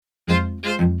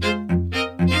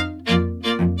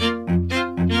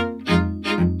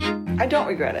don't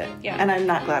regret it. Yeah. And I'm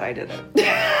not glad I did it.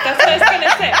 Yeah, that's what I was going to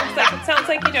say. It's like, it sounds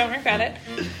like you don't regret it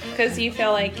because you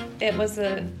feel like it was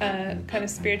a kind of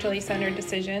spiritually centered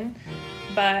decision,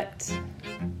 but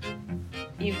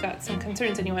you've got some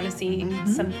concerns and you want to see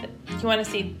something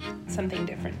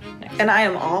different next And I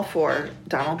am all for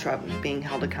Donald Trump being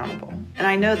held accountable. And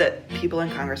I know that people in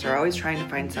Congress are always trying to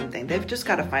find something. They've just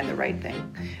got to find the right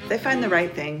thing. If they find the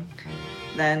right thing,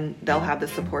 then they'll have the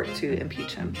support to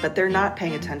impeach him. But they're not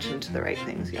paying attention to the right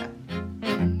things yet.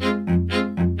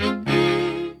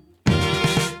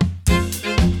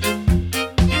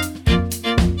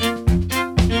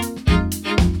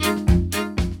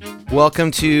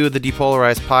 Welcome to the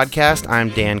Depolarized Podcast. I'm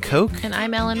Dan Koch. And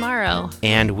I'm Ellen Morrow.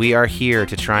 And we are here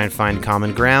to try and find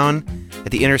common ground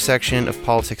at the intersection of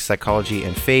politics, psychology,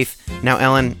 and faith. Now,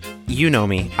 Ellen, you know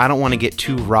me. I don't want to get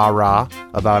too rah-rah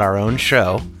about our own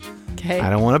show. Okay.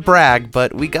 I don't want to brag,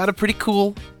 but we got a pretty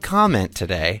cool comment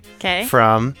today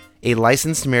from a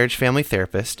licensed marriage family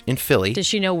therapist in Philly. Does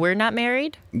she know we're not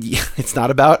married? Yeah, it's not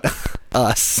about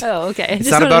us. Oh, okay. It's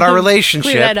not about our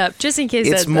relationship. Clear that up, just in case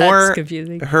it's that's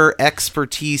confusing. Her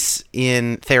expertise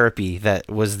in therapy that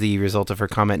was the result of her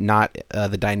comment, not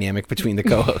the dynamic between the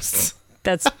co-hosts.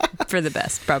 That's for the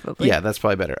best, probably. Yeah, that's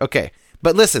probably better. Okay.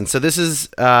 But listen, so this is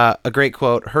a great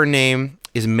quote. Her name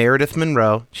is Meredith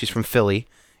Monroe. She's from Philly.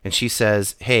 And she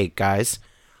says, "Hey, guys,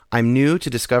 I'm new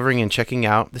to discovering and checking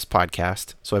out this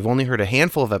podcast, so I've only heard a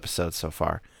handful of episodes so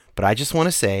far. But I just want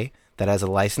to say that as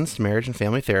a licensed marriage and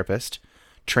family therapist,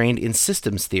 trained in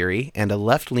systems theory, and a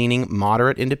left-leaning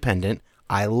moderate independent,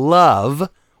 I love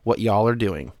what y'all are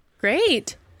doing.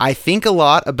 Great. I think a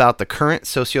lot about the current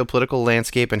socio-political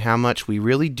landscape and how much we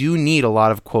really do need a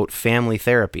lot of, quote, family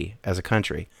therapy as a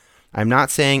country. I'm not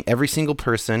saying every single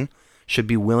person should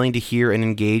be willing to hear and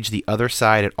engage the other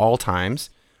side at all times.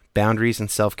 Boundaries and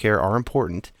self-care are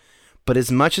important. But as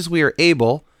much as we are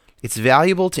able, it's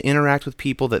valuable to interact with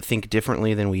people that think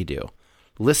differently than we do.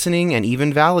 Listening and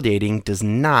even validating does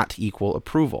not equal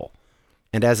approval.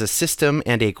 And as a system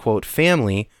and a, quote,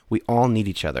 family, we all need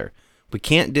each other. We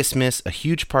can't dismiss a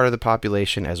huge part of the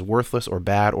population as worthless or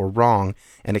bad or wrong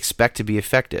and expect to be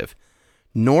effective.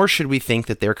 Nor should we think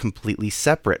that they're completely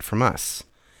separate from us.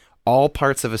 All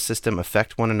parts of a system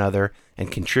affect one another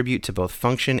and contribute to both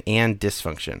function and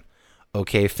dysfunction.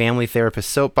 Okay, family therapist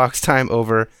soapbox time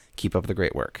over. Keep up the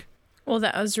great work." Well,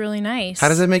 that was really nice. How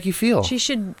does that make you feel? She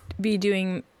should be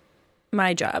doing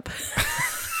my job.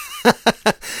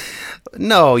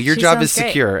 No, your She job sounds is great.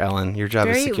 secure, Ellen. Your job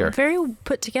is secure. Very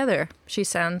put together, she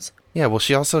sounds. Yeah, well,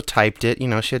 she also typed it. You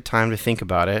know, she had time to think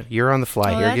about it. You're on the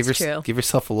fly here. That's true. Give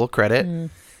yourself a little credit.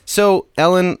 So,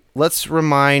 Ellen, let's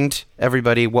remind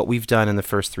everybody what we've done in the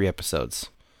first 3 episodes.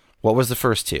 What was the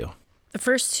first 2? The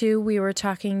first 2, we were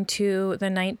talking to the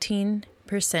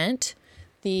 19%,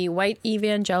 the white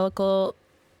evangelical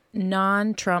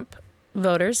non-Trump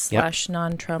voters /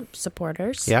 non-Trump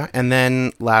supporters. Yeah, and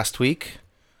then last week,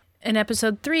 in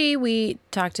episode 3, we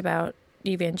talked about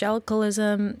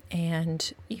evangelicalism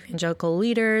and evangelical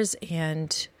leaders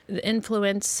and the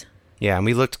influence. yeah, and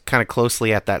we looked kind of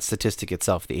closely at that statistic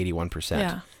itself, the 81%.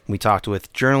 Yeah. We talked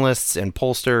with journalists and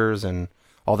pollsters and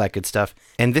all that good stuff.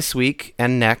 And this week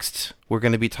and next, we're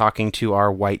going to be talking to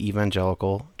our white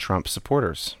evangelical Trump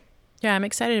supporters. Yeah, I'm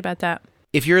excited about that.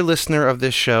 If you're a listener of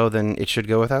this show, then it should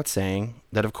go without saying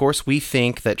that, of course, we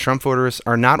think that Trump voters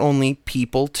are not only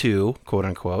people too, quote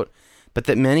unquote, but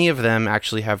that many of them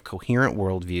actually have coherent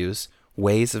worldviews,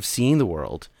 ways of seeing the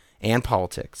world, and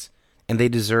politics, and they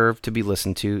deserve to be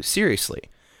listened to seriously.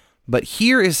 But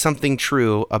here is something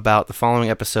true about the following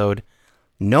episode.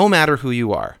 No matter who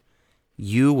you are,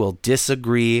 you will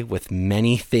disagree with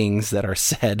many things that are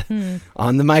said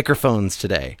on the microphones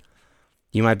today.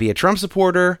 You might be a Trump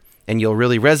supporter, and you'll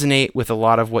really resonate with a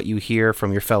lot of what you hear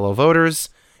from your fellow voters,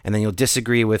 and then you'll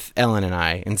disagree with Ellen and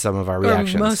I in some of our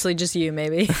reactions. Or mostly just you,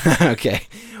 maybe. Okay.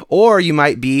 Or you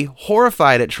might be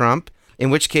horrified at Trump, in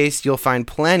which case you'll find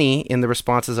plenty in the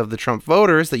responses of the Trump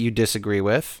voters that you disagree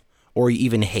with, or you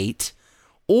even hate.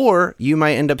 Or you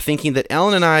might end up thinking that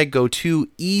Ellen and I go too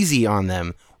easy on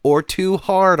them, or too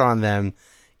hard on them.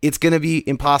 It's going to be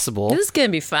impossible. This is going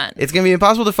to be fun. It's going to be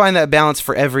impossible to find that balance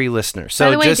for every listener. So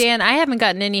By the way, Dan, I haven't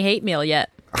gotten any hate mail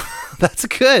yet. That's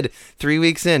good. 3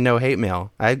 weeks in, no hate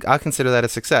mail. I'll consider that a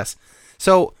success.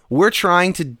 So we're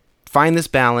trying to find this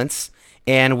balance,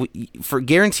 and for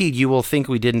guaranteed you will think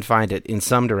we didn't find it in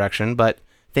some direction, but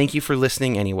thank you for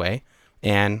listening anyway,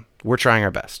 and we're trying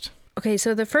our best. Okay,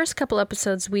 so the first couple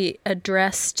episodes we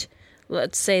addressed,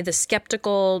 let's say, the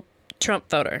skeptical Trump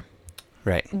voter.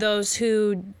 Right. Those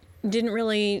who didn't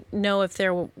really know if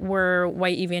there were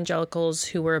white evangelicals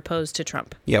who were opposed to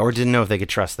Trump. Yeah, or didn't know if they could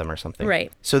trust them or something.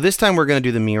 Right. So this time we're going to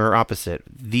do the mirror opposite.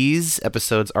 These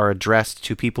episodes are addressed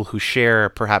to people who share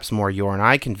perhaps more your and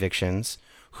I convictions,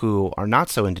 who are not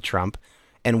so into Trump,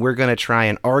 and we're going to try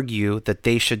and argue that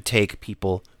they should take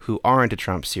people who are into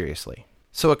Trump seriously.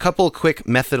 So a couple quick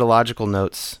methodological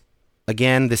notes.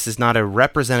 Again, this is not a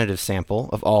representative sample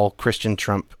of all Christian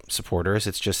Trump supporters.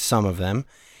 It's just some of them.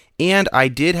 And I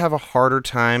did have a harder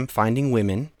time finding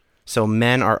women, so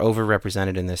men are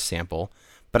overrepresented in this sample.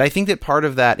 But I think that part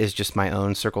of that is just my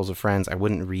own circles of friends. I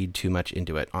wouldn't read too much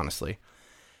into it, honestly.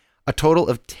 A total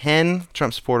of 10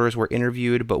 Trump supporters were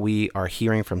interviewed, but we are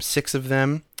hearing from 6 of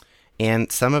them.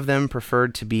 And some of them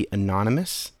preferred to be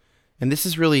anonymous. And this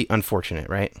is really unfortunate,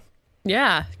 right?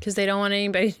 Yeah, because they don't want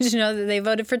anybody to know that they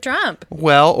voted for Trump.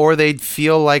 Well, or they'd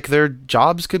feel like their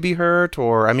jobs could be hurt,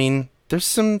 or, I mean, there's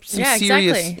some serious...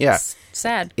 Exactly. Yeah, it's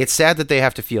sad. It's sad that they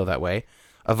have to feel that way.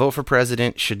 A vote for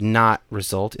president should not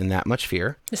result in that much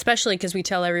fear. Especially because we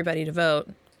tell everybody to vote.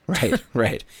 Right,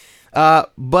 right.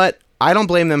 But I don't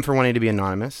blame them for wanting to be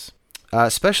anonymous,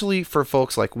 especially for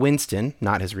folks like Winston,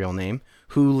 not his real name,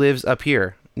 who lives up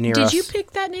here near us. Did you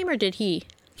pick that name or did he?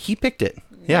 He picked it.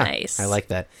 Yeah, Nice. I like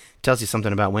that. Tells you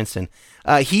something about Winston.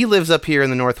 He lives up here in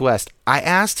the Northwest. I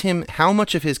asked him how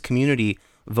much of his community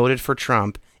voted for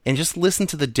Trump, and just listen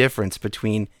to the difference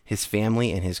between his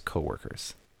family and his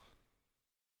coworkers.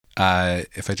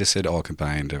 If I just said all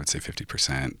combined, I would say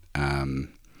 50%.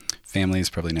 Family is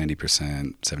probably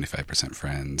 90%, 75%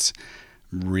 friends.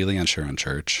 Really unsure on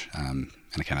church, and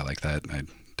I kind of like that. I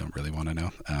don't really want to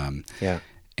know. Yeah.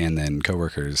 And then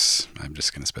coworkers, I'm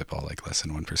just going to spitball like less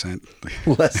than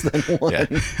 1%. Less than 1? Yeah.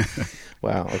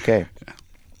 Wow, okay. Yeah.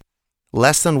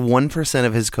 Less than 1%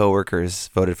 of his coworkers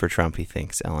voted for Trump, he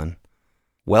thinks, Ellen.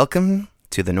 Welcome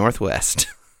to the Northwest.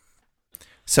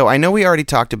 So I know we already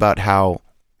talked about how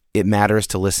it matters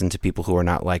to listen to people who are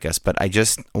not like us, but I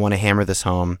just want to hammer this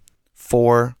home.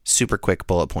 4 super quick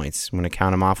bullet points. I'm going to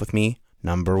count them off with me.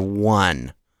 Number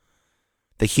 1.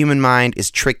 The human mind is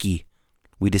tricky.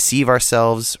 We deceive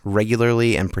ourselves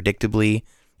regularly and predictably,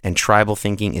 and tribal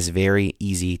thinking is very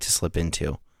easy to slip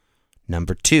into.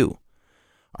 Number 2.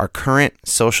 Our current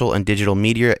social and digital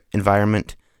media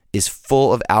environment is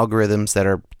full of algorithms that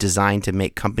are designed to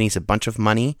make companies a bunch of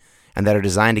money and that are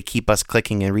designed to keep us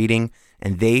clicking and reading,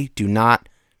 and they do not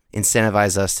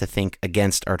incentivize us to think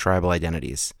against our tribal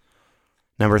identities.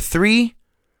 Number 3,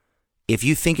 if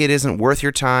you think it isn't worth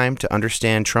your time to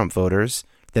understand Trump voters,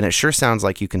 then it sure sounds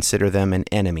like you consider them an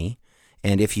enemy,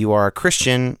 and if you are a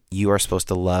Christian, you are supposed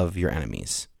to love your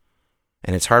enemies.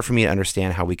 And it's hard for me to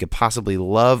understand how we could possibly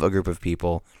love a group of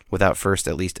people without first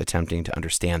at least attempting to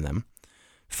understand them.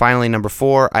 Finally, number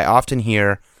 4, I often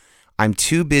hear, I'm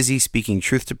too busy speaking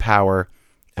truth to power.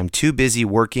 I'm too busy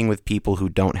working with people who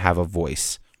don't have a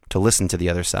voice to listen to the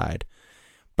other side.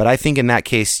 But I think in that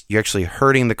case, you're actually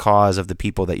hurting the cause of the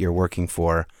people that you're working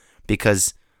for,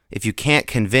 because if you can't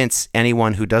convince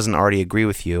anyone who doesn't already agree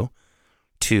with you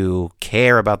to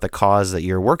care about the cause that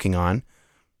you're working on,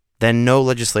 then no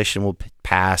legislation will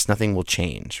pass, nothing will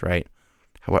change, right?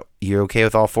 You're okay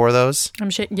with all 4 of those?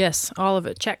 Yes, all of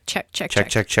it. Check.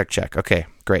 Check. Okay,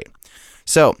 great.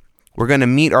 So we're going to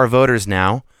meet our voters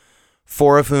now,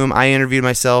 4 of whom I interviewed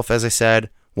myself, as I said,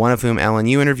 1 of whom, Ellen,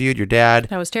 you interviewed, your dad.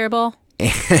 That was terrible.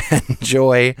 And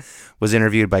Joy was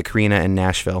interviewed by Karina in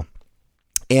Nashville.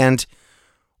 And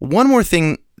one more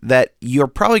thing that you're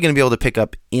probably going to be able to pick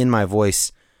up in my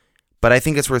voice, but I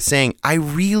think it's worth saying, I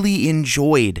really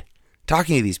enjoyed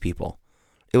talking to these people.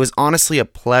 It was honestly a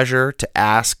pleasure to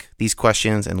ask these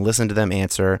questions and listen to them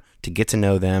answer, to get to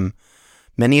know them.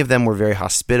 Many of them were very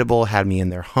hospitable, had me in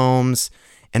their homes,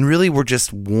 and really were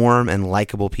just warm and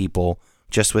likable people,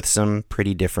 just with some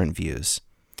pretty different views.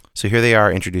 So here they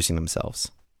are introducing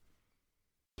themselves.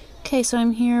 Okay, so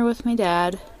I'm here with my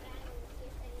dad,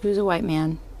 who's a white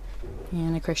man,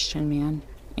 and a Christian man,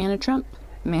 and a Trump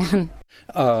man.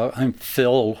 I'm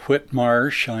Phil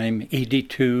Whitmarsh. I'm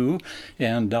 82,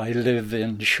 and I live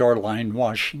in Shoreline,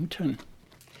 Washington.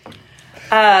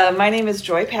 My name is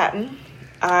Joy Patton.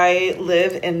 I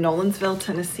live in Nolensville,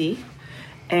 Tennessee,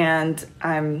 and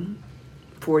I'm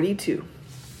 42.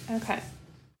 Okay.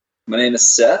 My name is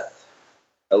Seth.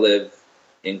 I live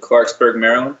in Clarksburg,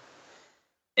 Maryland,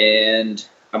 and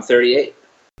I'm 38.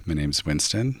 My name's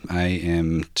Winston. I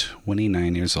am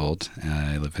 29 years old.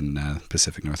 I live in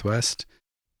Pacific Northwest.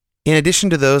 In addition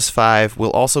to those 5,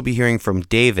 we'll also be hearing from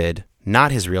David,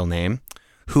 not his real name,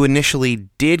 who initially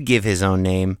did give his own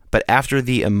name, but after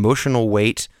the emotional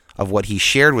weight of what he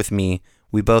shared with me,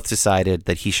 we both decided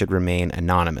that he should remain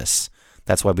anonymous.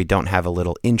 That's why we don't have a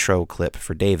little intro clip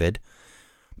for David.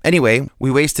 Anyway,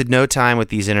 we wasted no time with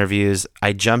these interviews.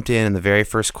 I jumped in, and the very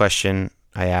first question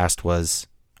I asked was,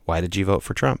 why did you vote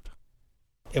for Trump?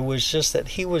 It was just that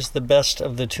he was the best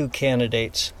of the two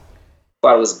candidates.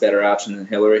 Thought it was a better option than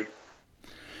Hillary.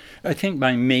 I think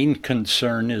my main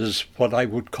concern is what I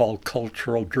would call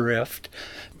cultural drift.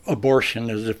 Abortion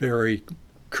is a very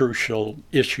crucial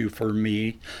issue for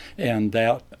me, and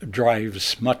that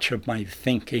drives much of my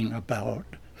thinking about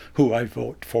who I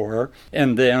vote for.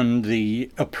 And then the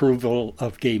approval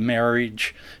of gay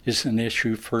marriage is an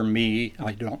issue for me.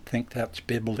 I don't think that's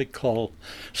biblical.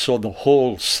 So the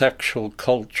whole sexual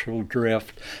cultural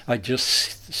drift, I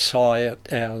just saw it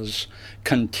as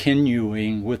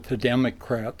continuing with the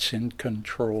Democrats in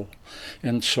control.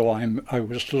 And so I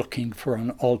was looking for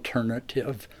an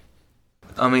alternative.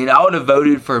 I mean, I would have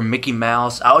voted for Mickey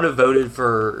Mouse. I would have voted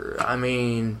for,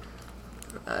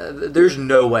 there's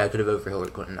no way I could have voted for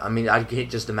Hillary Clinton. I mean, I can't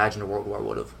just imagine a world where I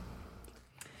would have.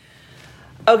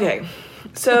 Okay,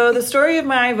 so the story of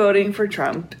my voting for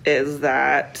Trump is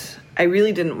that I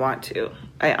really didn't want to.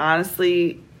 I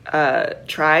honestly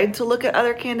tried to look at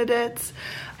other candidates.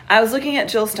 I was looking at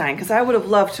Jill Stein because I would have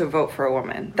loved to vote for a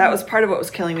woman. That was part of what was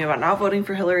killing me about not voting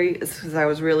for Hillary, is because I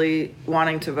was really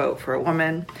wanting to vote for a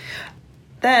woman.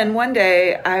 Then one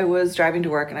day I was driving to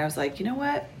work and I was like, you know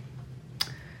what?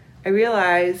 I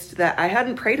realized that I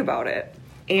hadn't prayed about it.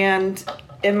 And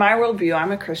in my worldview,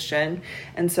 I'm a Christian.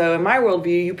 And so in my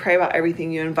worldview, you pray about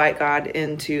everything. You invite God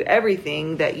into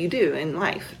everything that you do in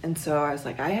life. And so I was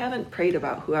like, I haven't prayed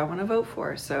about who I want to vote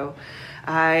for. So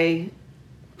I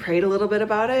prayed a little bit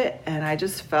about it. And I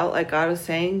just felt like God was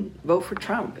saying, vote for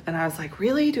Trump. And I was like,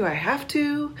 really? Do I have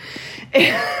to?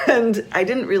 And I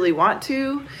didn't really want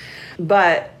to.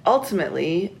 But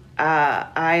ultimately,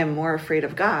 I am more afraid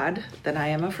of God than I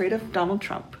am afraid of Donald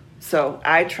Trump. So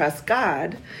I trust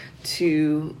God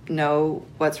to know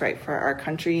what's right for our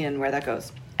country and where that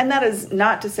goes. And that is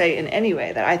not to say in any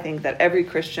way that I think that every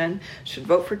Christian should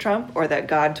vote for Trump or that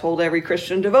God told every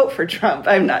Christian to vote for Trump.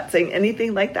 I'm not saying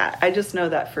anything like that. I just know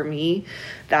that for me,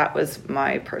 that was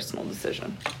my personal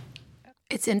decision.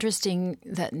 It's interesting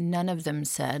that none of them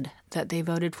said that they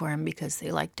voted for him because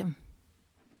they liked him.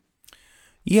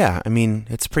 Yeah, I mean,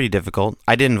 it's pretty difficult.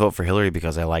 I didn't vote for Hillary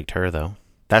because I liked her, though.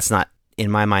 That's not, in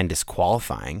my mind,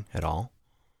 disqualifying at all.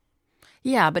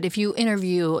 Yeah, but if you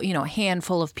interview, a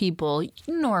handful of people,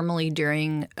 normally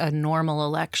during a normal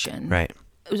election, right,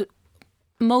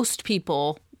 most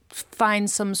people find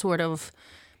some sort of,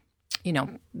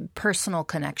 personal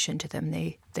connection to them.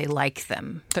 They like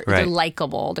them. They're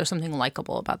likable. There's something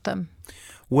likable about them.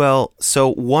 Well,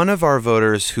 so one of our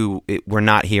voters who we're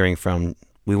not hearing from,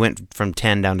 we went from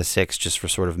 10 down to 6 just for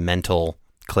sort of mental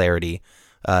clarity.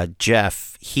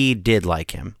 Jeff, he did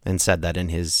like him and said that in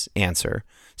his answer.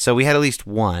 So we had at least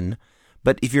one.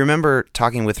 But if you remember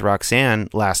talking with Roxanne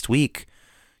last week,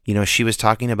 she was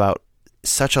talking about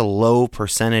such a low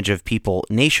percentage of people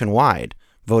nationwide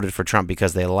voted for Trump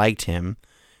because they liked him.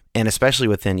 And especially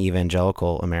within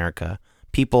evangelical America,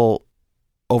 people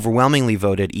overwhelmingly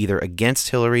voted either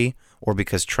against Hillary or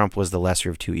because Trump was the lesser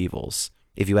of two evils.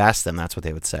 If you ask them, that's what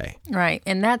they would say. Right.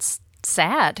 And that's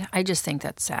sad. I just think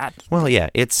that's sad. Well, yeah,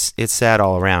 it's sad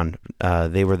all around.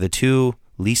 They were the two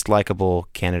least likable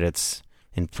candidates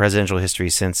in presidential history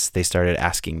since they started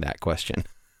asking that question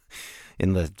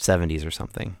in the 70s or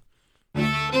something.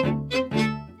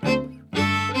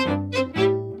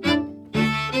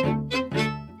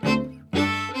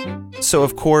 So,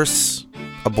 of course,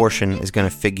 abortion is going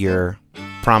to figure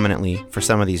prominently for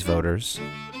some of these voters.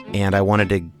 And I wanted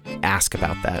to ask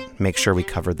about that, make sure we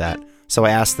covered that. So I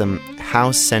asked them,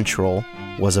 how central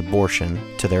was abortion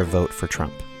to their vote for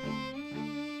Trump?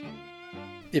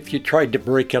 If you tried to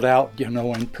break it out,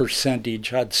 in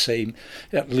percentage, I'd say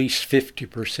at least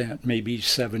 50%, maybe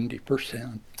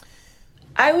 70%.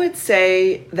 I would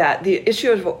say that the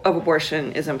issue of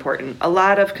abortion is important. A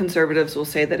lot of conservatives will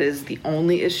say that it is the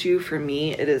only issue. For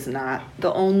me, it is not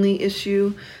the only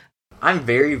issue. I'm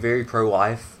very, very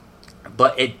pro-life.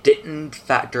 But it didn't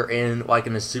factor in,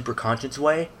 in a super conscious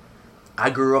way. I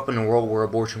grew up in a world where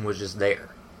abortion was just there.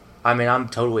 I mean, I'm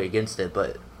totally against it,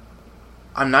 but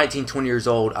I'm 19, 20 years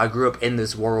old. I grew up in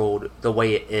this world the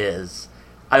way it is.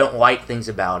 I don't like things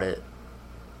about it.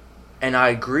 And I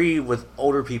agree with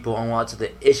older people on lots of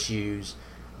the issues,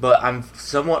 but I'm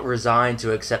somewhat resigned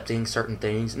to accepting certain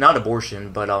things. Not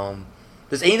abortion, but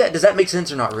does that make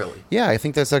sense or not really? Yeah, I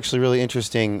think that's actually really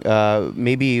interesting.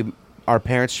 Maybe our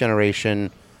parents'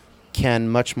 generation can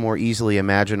much more easily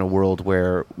imagine a world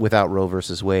where without Roe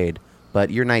versus Wade, but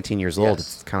you're 19 years old.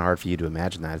 It's kind of hard for you to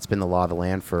imagine that. It's been the law of the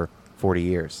land for 40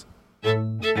 years.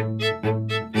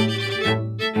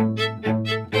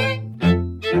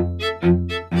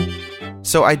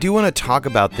 So I do want to talk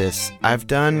about this. I've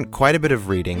done quite a bit of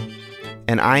reading,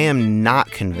 and I am not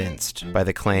convinced by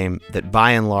the claim that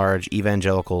by and large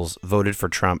evangelicals voted for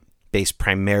Trump based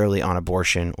primarily on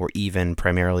abortion or even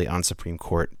primarily on Supreme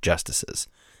Court justices.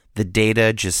 The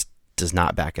data just does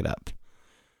not back it up.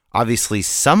 Obviously,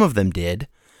 some of them did,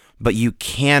 but you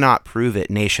cannot prove it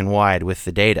nationwide with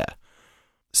the data.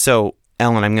 So,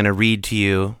 Ellen, I'm going to read to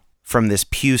you from this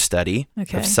Pew study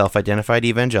of self-identified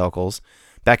evangelicals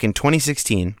back in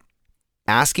 2016,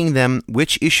 asking them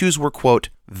which issues were, quote,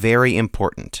 very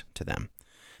important to them.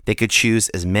 They could choose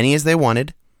as many as they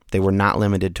wanted. They were not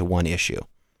limited to one issue.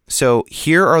 So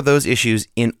here are those issues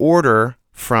in order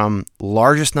from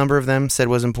largest number of them said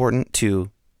was important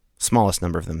to smallest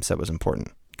number of them said was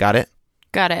important. Got it?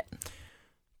 Got it.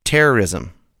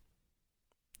 Terrorism,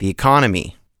 the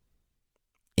economy,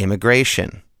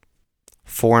 immigration,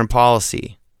 foreign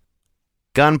policy,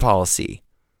 gun policy,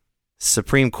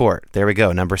 Supreme Court. There we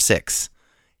go. Number 6.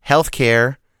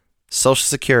 Healthcare, Social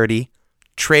Security,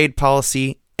 trade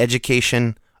policy,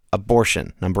 education,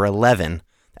 abortion. Number 11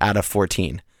 out of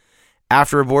 14.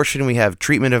 After abortion, we have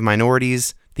treatment of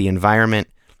minorities, the environment,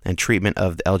 and treatment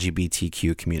of the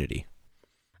LGBTQ community.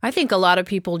 I think a lot of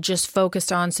people just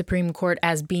focused on Supreme Court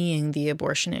as being the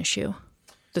abortion issue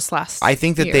this last I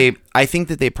think that year. I think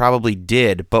that they probably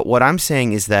did, but what I'm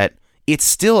saying is that it's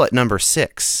still at number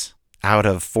 6 out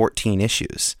of 14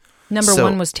 issues. Number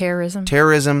 1 was terrorism.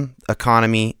 Terrorism,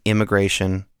 economy,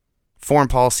 immigration, foreign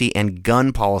policy, and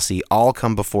gun policy all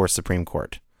come before Supreme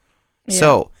Court. Yeah.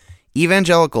 So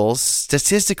evangelicals,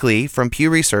 statistically from Pew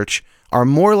Research, are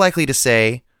more likely to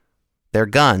say their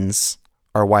guns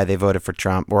are why they voted for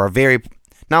Trump, or are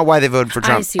not why they voted for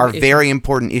Trump, are very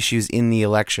important issues in the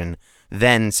election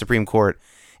than Supreme Court.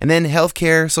 And then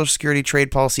healthcare, Social Security, trade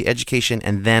policy, education,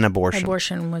 and then abortion.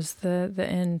 Abortion was the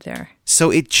end there.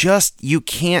 So you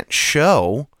can't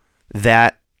show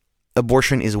that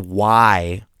abortion is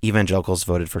why evangelicals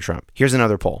voted for Trump. Here's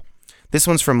another poll. This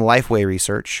one's from Lifeway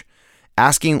Research,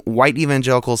 asking white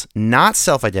evangelicals not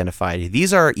self-identified.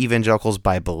 These are evangelicals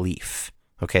by belief.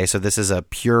 Okay, so this is a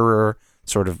purer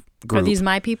sort of group. Are these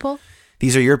my people?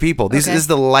 These are your people. This is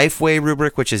the Lifeway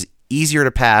rubric, which is easier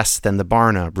to pass than the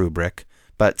Barna rubric,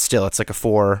 but still, it's like a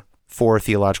four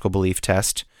theological belief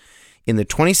test. In the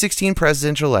 2016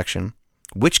 presidential election,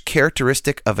 which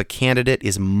characteristic of a candidate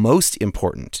is most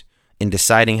important in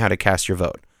deciding how to cast your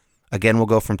vote? Again, we'll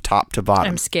go from top to bottom.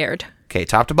 I'm scared. Okay,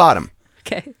 top to bottom.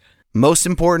 Okay. Most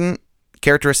important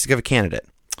characteristic of a candidate.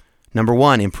 Number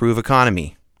 1, improve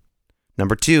economy.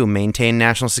 Number 2, maintain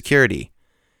national security.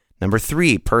 Number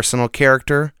 3, personal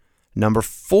character. Number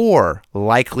 4,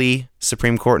 likely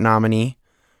Supreme Court nominee.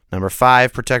 Number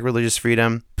 5, protect religious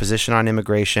freedom, position on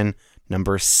immigration.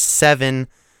 Number 7,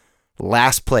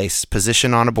 last place,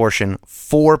 position on abortion.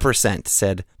 4%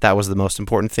 said that was the most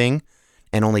important thing,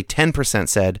 and only 10%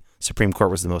 said Supreme Court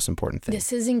was the most important thing.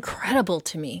 This is incredible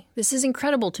to me.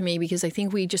 Because I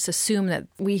think we just assume that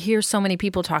we hear so many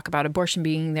people talk about abortion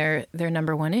being their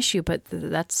number 1 issue, but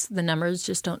the numbers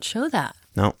just don't show that.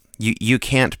 No, you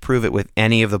can't prove it with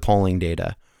any of the polling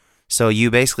data. So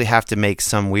you basically have to make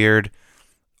some weird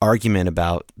argument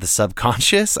about the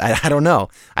subconscious. I don't know.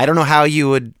 I don't know how you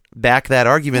would back that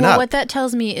argument up. What that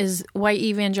tells me is white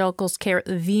evangelicals care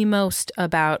the most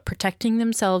about protecting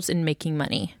themselves and making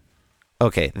money.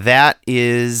 Okay, that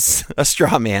is a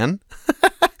straw man.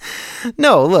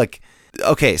 No, look.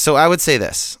 Okay, so I would say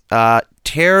this.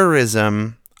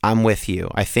 Terrorism, I'm with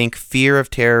you. I think fear of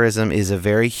terrorism is a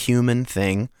very human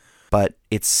thing, but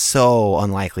it's so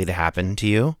unlikely to happen to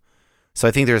you. So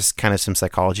I think there's kind of some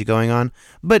psychology going on.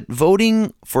 But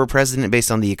voting for a president based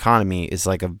on the economy is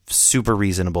like a super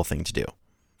reasonable thing to do.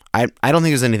 I don't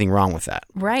think there's anything wrong with that.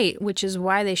 Right, which is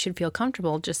why they should feel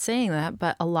comfortable just saying that.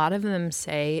 But a lot of them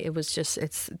say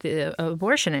it's the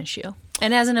abortion issue.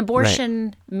 And as an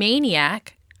abortion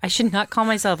maniac, I should not call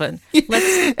myself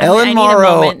Ellen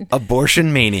Morrow,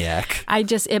 abortion maniac.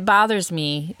 It bothers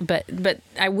me, but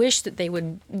I wish that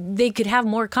they could have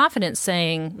more confidence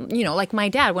saying, like my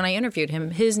dad, when I interviewed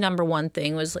him, his number 1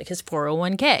 thing was like his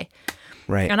 401k.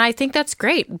 Right. And I think that's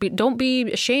great. Don't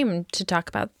be ashamed to talk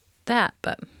about that,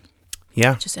 but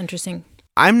yeah, just interesting.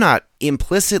 I'm not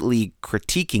implicitly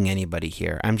critiquing anybody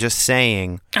here. I'm just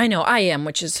saying. I know I am,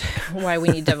 which is why we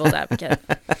need devil's advocate.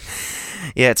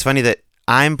 Yeah, it's funny that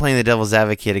I'm playing the devil's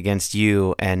advocate against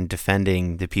you and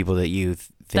defending the people that you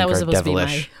think that was are supposed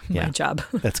devilish. To be my job.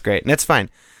 That's great. And that's fine.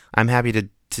 I'm happy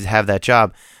to have that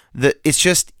job.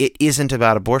 It isn't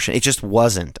about abortion. It just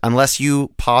wasn't. Unless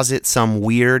you posit some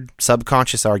weird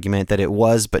subconscious argument that it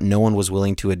was, but no one was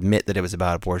willing to admit that it was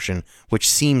about abortion, which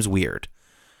seems weird.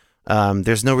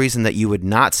 There's no reason that you would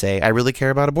not say, I really care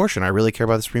about abortion. I really care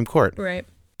about the Supreme Court. Right.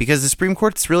 Because the Supreme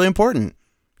Court's really important.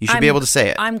 You should be able to say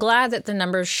it. I'm glad that the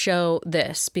numbers show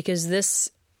this, because this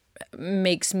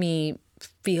makes me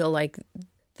feel like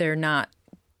they're not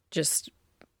just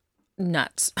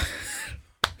nuts.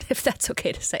 If that's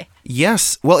okay to say.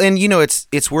 Yes. Well, and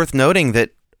it's worth noting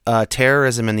that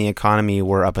terrorism and the economy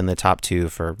were up in the top 2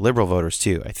 for liberal voters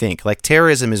too, I think. Like,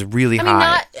 terrorism is really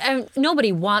high.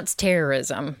 Nobody wants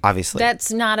terrorism. Obviously.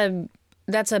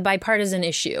 That's a bipartisan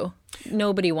issue.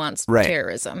 Nobody wants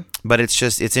terrorism. But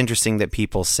it's interesting that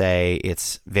people say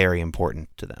it's very important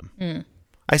to them.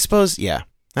 I suppose, yeah,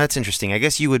 that's interesting. I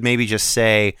guess you would maybe just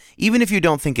say, even if you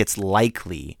don't think it's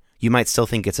likely, you might still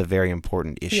think it's a very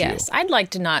important issue. Yes, I'd like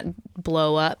to not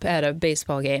blow up at a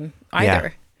baseball game either. Yeah.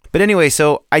 But anyway,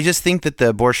 so I just think that the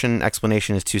abortion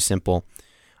explanation is too simple.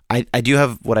 I do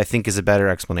have what I think is a better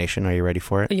explanation. Are you ready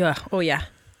for it? Yeah. Oh, yeah.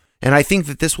 And I think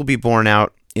that this will be borne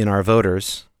out in our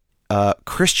voters.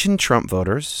 Christian Trump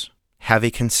voters have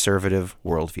a conservative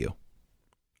worldview.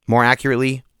 More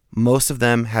accurately, most of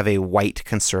them have a white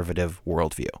conservative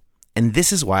worldview. And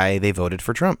this is why they voted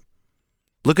for Trump.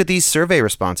 Look at these survey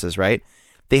responses, right?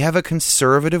 They have a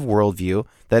conservative worldview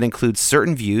that includes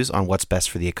certain views on what's best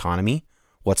for the economy,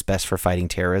 what's best for fighting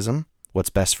terrorism, what's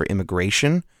best for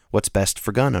immigration, what's best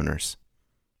for gun owners.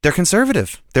 They're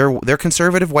conservative. They're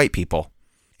conservative white people.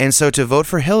 And so to vote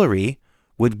for Hillary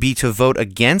would be to vote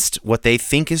against what they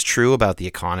think is true about the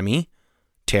economy,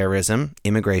 terrorism,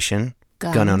 immigration,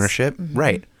 gun ownership. Mm-hmm.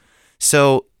 Right.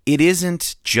 So it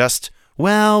isn't just,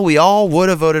 well, we all would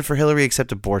have voted for Hillary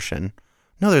except abortion.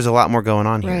 No, there's a lot more going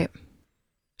on here. Right.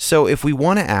 So if we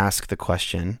want to ask the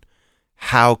question,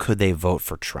 how could they vote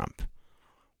for Trump?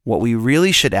 What we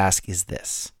really should ask is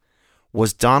this.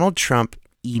 Was Donald Trump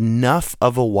enough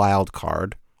of a wild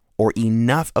card or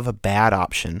enough of a bad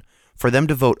option for them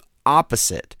to vote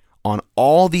opposite on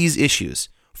all these issues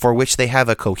for which they have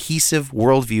a cohesive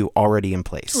worldview already in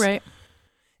place? Right.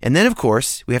 And then, of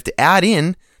course, we have to add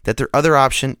in that their other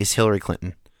option is Hillary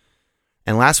Clinton.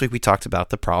 And last week we talked about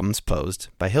the problems posed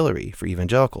by Hillary for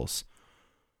evangelicals.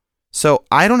 So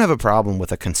I don't have a problem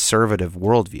with a conservative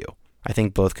worldview. I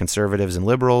think both conservatives and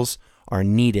liberals are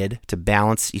needed to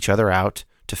balance each other out,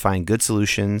 to find good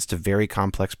solutions to very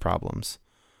complex problems.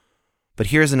 But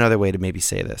here's another way to maybe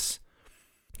say this.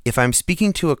 If I'm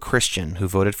speaking to a Christian who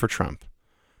voted for Trump,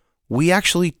 we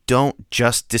actually don't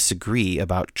just disagree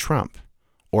about Trump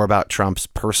or about Trump's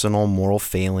personal moral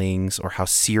failings or how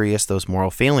serious those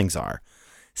moral failings are.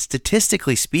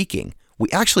 Statistically speaking, we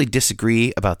actually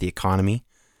disagree about the economy.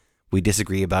 We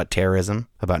disagree about terrorism,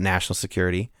 about national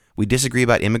security. We disagree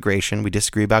about immigration. We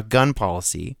disagree about gun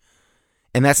policy.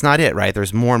 And that's not it, right?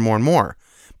 There's more and more and more.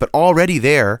 But already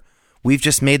there, we've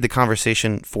just made the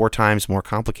conversation 4 times more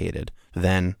complicated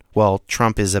than, well,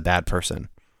 Trump is a bad person.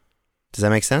 Does that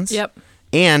make sense? Yep.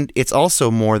 And it's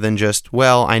also more than just,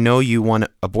 well, I know you want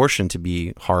abortion to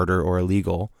be harder or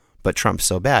illegal, but Trump's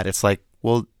so bad. It's like,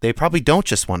 well, they probably don't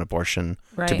just want abortion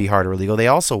to be hard or illegal. They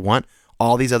also want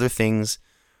all these other things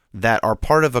that are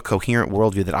part of a coherent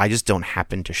worldview that I just don't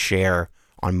happen to share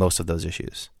on most of those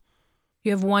issues.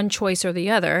 You have one choice or the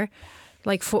other.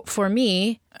 Like for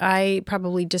me, I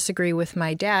probably disagree with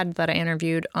my dad that I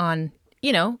interviewed on,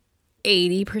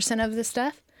 80% of this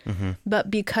stuff. Mm-hmm.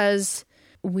 But because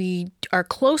we are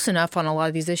close enough on a lot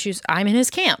of these issues, I'm in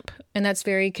his camp. And that's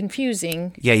very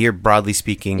confusing. Yeah, you're broadly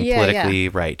speaking politically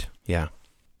right. Yeah.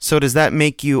 So does that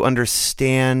make you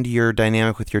understand your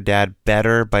dynamic with your dad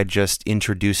better by just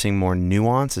introducing more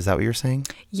nuance? Is that what you're saying?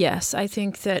 Yes, I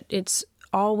think that it's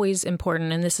always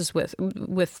important, and this is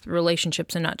with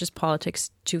relationships and not just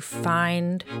politics, to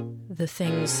find the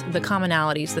things, the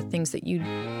commonalities, the things that you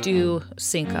do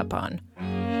sync up on.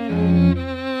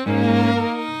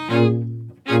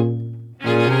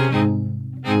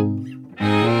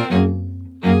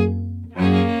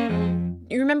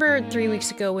 Remember 3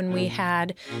 weeks ago when we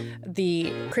had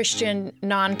the Christian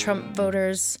non-Trump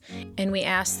voters and we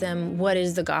asked them, what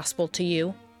is the gospel to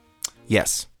you?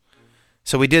 Yes.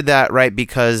 So we did that, right,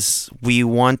 because we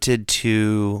wanted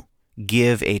to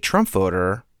give a Trump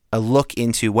voter a look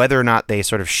into whether or not they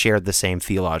sort of shared the same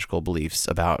theological beliefs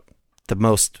about the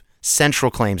most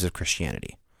central claims of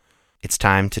Christianity. It's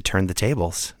time to turn the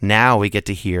tables. Now we get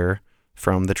to hear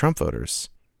from the Trump voters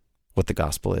what the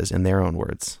gospel is in their own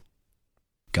words.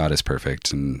 God is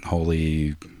perfect and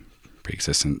holy,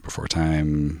 pre-existent, before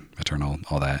time, eternal,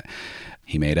 all that.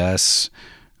 He made us.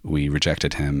 We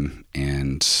rejected him,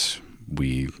 and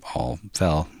we all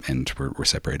fell and were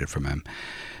separated from him.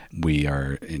 We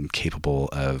are incapable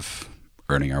of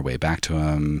earning our way back to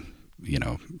him,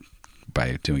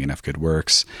 by doing enough good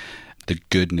works. The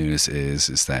good news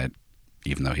is that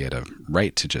even though he had a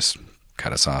right to just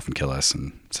cut us off and kill us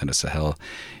and send us to hell,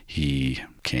 he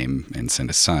came and sent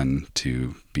his son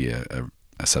to be a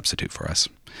substitute for us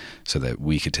so that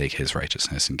we could take his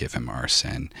righteousness and give him our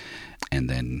sin, and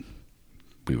then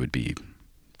we would be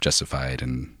justified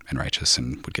and righteous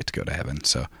and would get to go to heaven.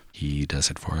 So he does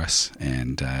it for us,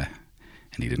 and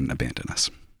he didn't abandon us.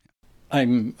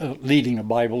 I'm leading a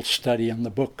Bible study on the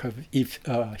book of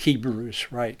Hebrews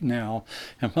right now,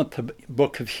 and what the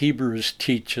book of Hebrews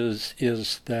teaches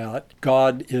is that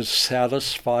God is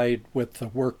satisfied with the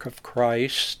work of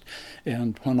Christ,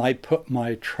 and when I put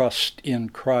my trust in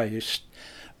Christ,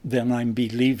 then I'm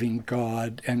believing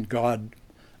God, and God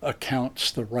accounts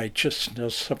the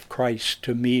righteousness of Christ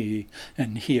to me,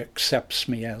 and he accepts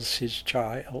me as his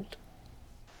child.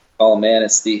 Oh man,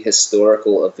 it's the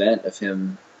historical event of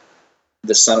him,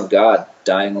 the Son of God,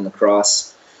 dying on the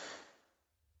cross,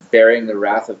 bearing the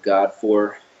wrath of God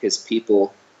for his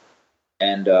people,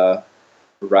 and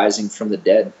rising from the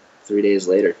dead 3 days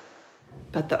later.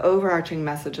 But the overarching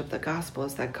message of the gospel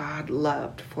is that God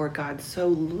loved, for God so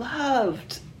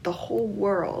loved the whole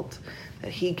world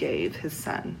that he gave his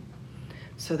son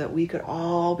so that we could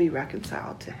all be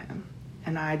reconciled to him.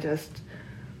 And I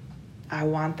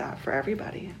want that for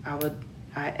everybody.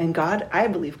 I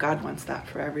believe God wants that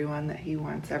for everyone, that he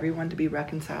wants everyone to be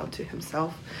reconciled to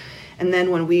himself. And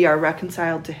then when we are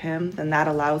reconciled to him, then that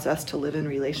allows us to live in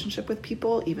relationship with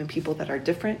people, even people that are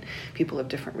different, people of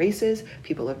different races,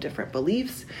 people of different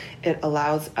beliefs. It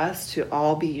allows us to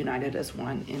all be united as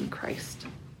one in Christ.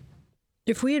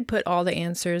 If we had put all the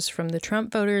answers from the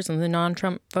Trump voters and the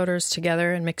non-Trump voters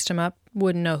together and mixed them up,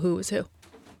 wouldn't know who was who.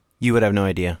 You would have no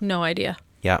idea. No idea.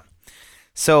 Yeah.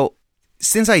 So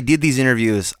since I did these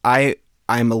interviews, I'm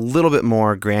a little bit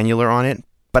more granular on it,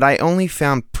 but I only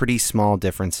found pretty small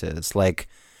differences. Like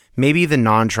maybe the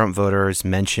non-Trump voters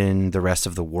mention the rest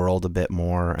of the world a bit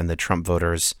more, and the Trump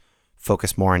voters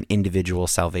focus more on individual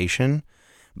salvation.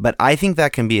 But I think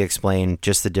that can be explained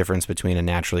just the difference between a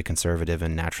naturally conservative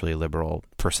and naturally liberal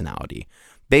personality.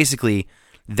 Basically,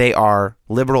 they are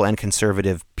liberal and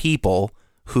conservative people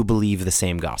who believe the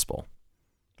same gospel.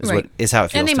 Is how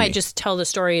it feels. And they to might me. just tell the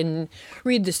story and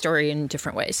read the story in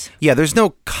different ways. Yeah, there's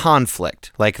no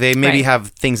conflict. Like they maybe have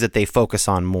things that they focus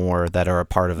on more that are a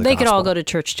part of the They gospel. could all go to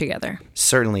church together.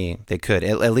 Certainly they could.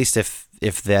 At least if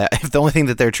the only thing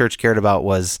that their church cared about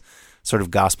was sort of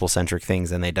gospel-centric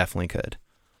things, then they definitely could.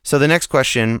 So the next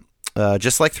question,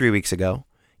 just like 3 weeks ago,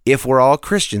 if we're all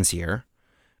Christians here,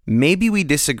 maybe we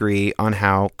disagree on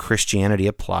how Christianity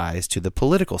applies to the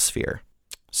political sphere.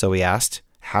 So we asked,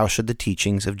 how should the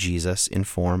teachings of Jesus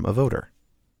inform a voter?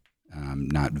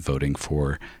 Not voting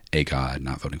for a God,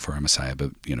 not voting for a Messiah, but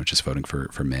just voting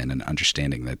for men and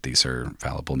understanding that these are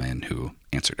fallible men who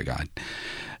answer to God,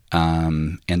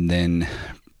 and then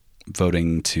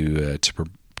voting to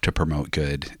promote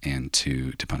good and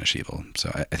to punish evil. So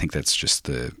I think that's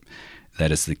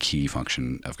that is the key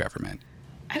function of government.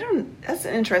 That's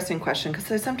an interesting question, because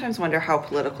I sometimes wonder how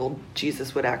political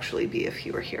Jesus would actually be if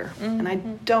he were here. Mm-hmm. And I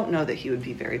don't know that he would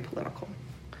be very political.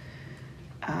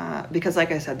 Because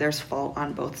like I said, there's fault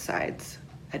on both sides.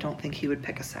 I don't think he would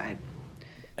pick a side.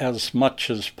 As much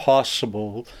as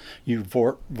possible, you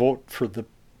vote for the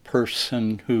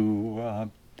person who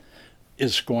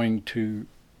is going to,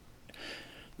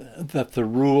 that the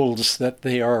rules that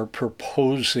they are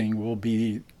proposing will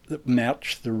be that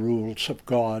match the rules of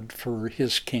God for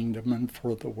his kingdom and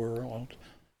for the world.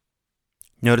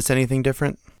 Notice anything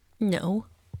different? No.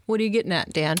 What are you getting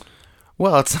at, Dan?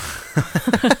 Well, it's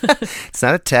it's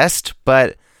not a test,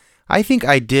 but I think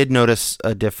I did notice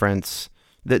a difference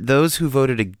that those who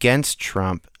voted against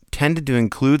Trump tended to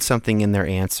include something in their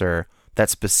answer that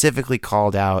specifically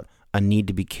called out a need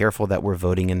to be careful that we're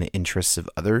voting in the interests of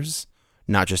others,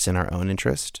 not just in our own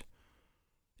interest.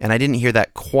 And I didn't hear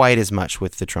that quite as much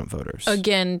with the Trump voters.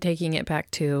 Again, taking it back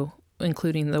to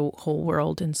including the whole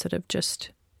world instead of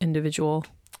just individual.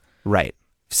 Right.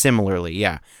 Similarly,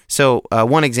 yeah. So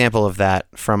one example of that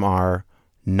from our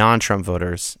non-Trump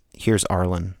voters, here's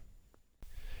Arlen.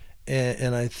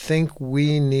 And I think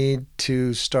we need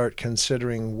to start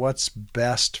considering what's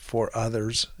best for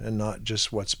others and not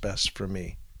just what's best for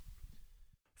me.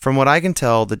 From what I can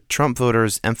tell, the Trump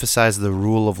voters emphasize the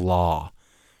rule of law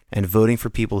and voting for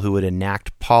people who would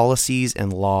enact policies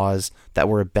and laws that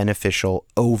were beneficial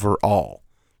overall.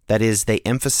 That is, they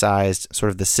emphasized sort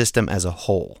of the system as a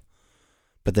whole.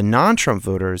 But the non-Trump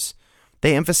voters,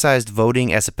 They emphasized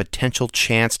voting as a potential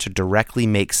chance to directly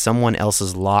make someone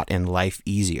else's lot in life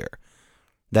easier.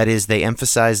 That is, they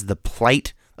emphasized the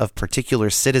plight of particular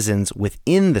citizens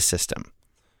within the system,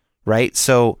 right?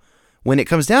 So when it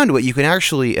comes down to it, you can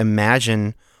actually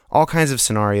imagine all kinds of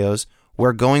scenarios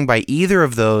where going by either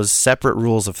of those separate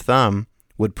rules of thumb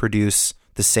would produce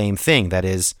the same thing, that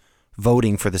is,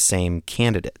 voting for the same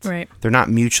candidate. Right. They're not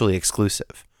mutually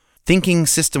exclusive. Thinking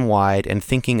system-wide and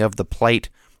thinking of the plight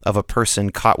of a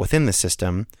person caught within the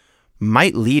system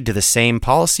might lead to the same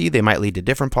policy. They might lead to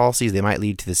different policies. They might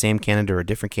lead to the same candidate or a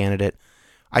different candidate.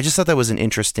 I just thought that was an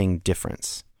interesting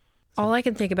difference. All I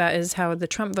can think about is how the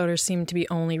Trump voters seem to be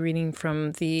only reading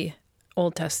from the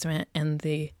Old Testament and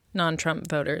the non-Trump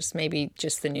voters, maybe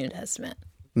just the New Testament.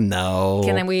 No.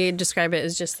 Can we describe it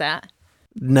as just that?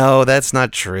 No, that's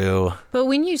not true. But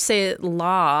when you say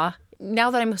law,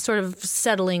 now that I'm sort of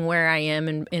settling where I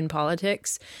am in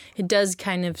politics, it does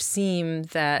kind of seem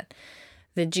that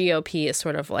the GOP is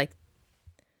sort of like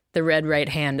the red right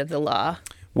hand of the law.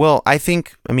 Well, I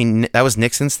mean, that was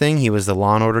Nixon's thing. He was the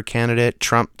law and order candidate.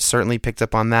 Trump certainly picked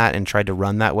up on that and tried to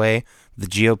run that way. The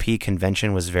GOP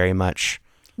convention was very much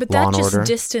but law and order. But that just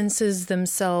distances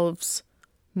themselves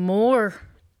more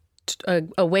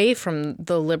away from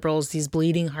the liberals, these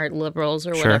bleeding heart liberals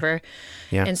or whatever.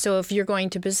 Yeah. And so if you're going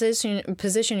to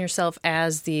position yourself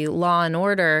as the law and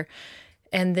order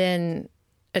and then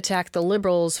attack the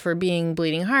liberals for being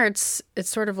bleeding hearts, it's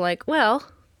sort of like, well,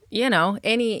 you know,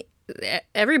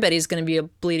 everybody's going to be a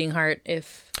bleeding heart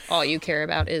if all you care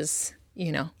about is,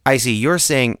 you know. I see. You're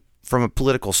saying from a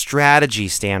political strategy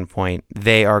standpoint,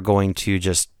 they are going to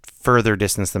just further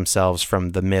distance themselves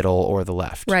from the middle or the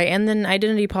left. Right. And then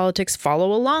identity politics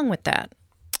follow along with that.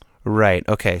 Right.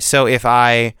 Okay. So if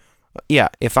I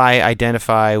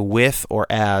identify with or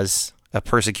as a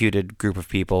persecuted group of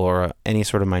people or any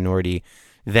sort of minority,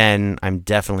 then I'm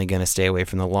definitely going to stay away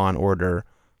from the law and order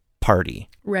party.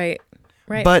 Right.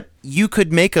 Right. But you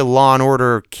could make a law and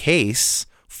order case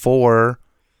for...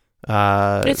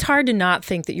 it's hard to not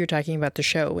think that you're talking about the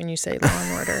show when you say law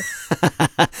and order.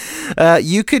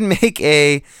 You could make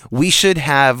we should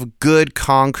have good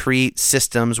concrete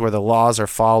systems where the laws are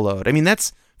followed. I mean,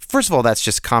 first of all, that's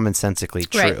just commonsensically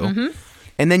true. Right. Mm-hmm.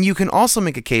 And then you can also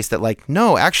make a case that like,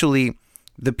 no, actually,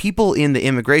 the people in the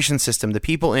immigration system, the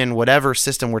people in whatever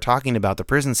system we're talking about, the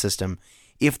prison system,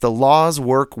 if the laws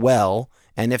work well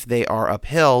and if they are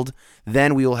upheld,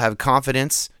 then we will have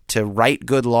confidence to write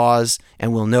good laws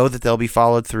and we'll know that they'll be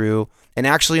followed through. And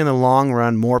actually, in the long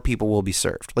run, more people will be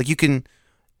served. Like, you can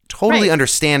totally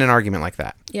understand an argument like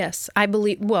that. Yes, I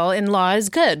believe. Well, and law is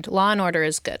good. Law and order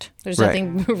is good. There's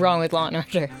nothing wrong with law and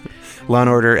order. Law and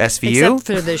order SVU? Except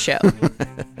for the show.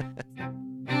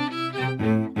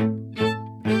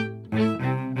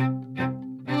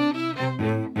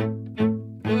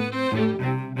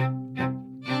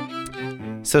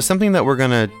 So something that we're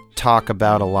going to talk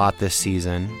about a lot this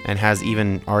season, and has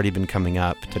even already been coming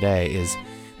up today, is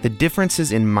the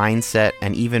differences in mindset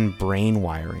and even brain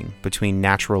wiring between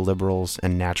natural liberals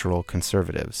and natural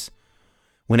conservatives.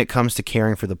 When it comes to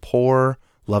caring for the poor,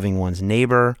 loving one's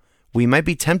neighbor, we might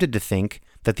be tempted to think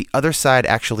that the other side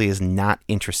actually is not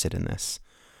interested in this.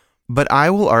 But I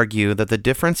will argue that the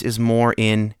difference is more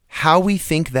in how we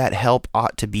think that help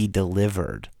ought to be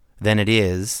delivered than it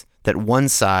is that one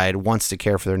side wants to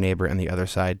care for their neighbor and the other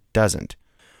side doesn't.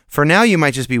 For now, you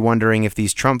might just be wondering if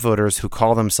these Trump voters who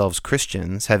call themselves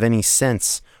Christians have any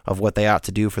sense of what they ought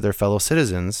to do for their fellow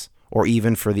citizens, or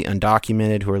even for the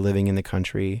undocumented who are living in the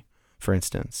country, for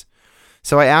instance.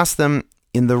 So I asked them,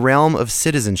 in the realm of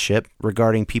citizenship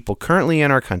regarding people currently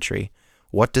in our country,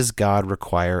 what does God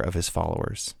require of his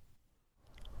followers?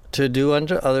 To do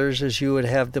unto others as you would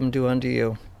have them do unto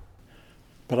you.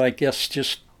 But I guess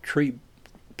just treat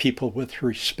people with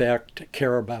respect,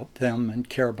 care about them, and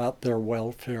care about their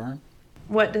welfare.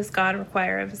 What does God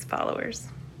require of his followers?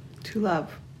 To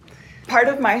love. Part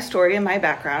of my story and my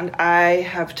background, I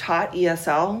have taught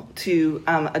ESL to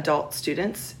adult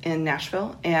students in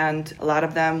Nashville, and a lot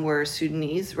of them were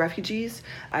Sudanese refugees.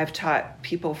 I've taught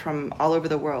people from all over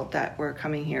the world that were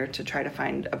coming here to try to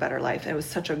find a better life. It was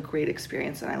such a great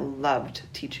experience, and I loved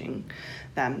teaching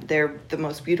them. They're the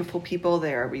most beautiful people.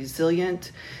 They are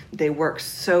resilient. They work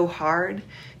so hard.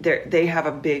 They have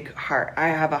a big heart. I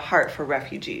have a heart for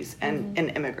refugees and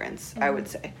immigrants, I would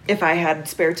say. If I had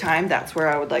spare time, that's where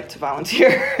I would like to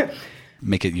volunteer.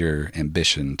 Make it your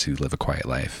ambition to live a quiet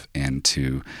life and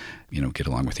to, get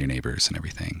along with your neighbors and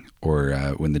everything. Or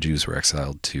when the Jews were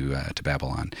exiled to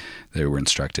Babylon, they were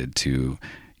instructed to,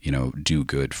 do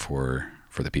good for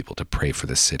for the people, to pray for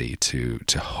the city,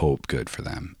 to hope good for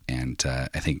them. And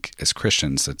I think as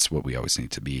Christians, that's what we always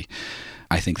need to be.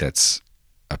 I think that's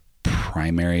a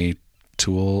primary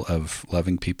tool of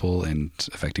loving people and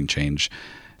affecting change.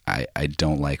 I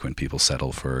don't like when people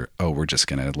settle for, we're just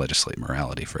going to legislate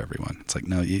morality for everyone. It's like,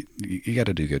 no, you got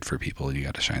to do good for people. You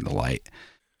got to shine the light.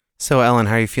 So, Ellen,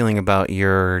 how are you feeling about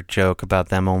your joke about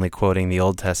them only quoting the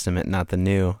Old Testament, not the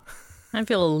New? I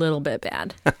feel a little bit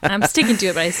bad. I'm sticking to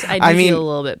it, but I do feel a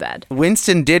little bit bad.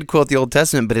 Winston did quote the Old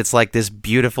Testament, but it's like this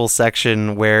beautiful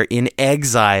section where in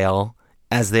exile,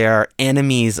 as they are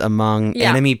enemies among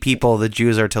enemy people, the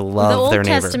Jews are to love their neighbor.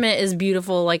 The Old Testament is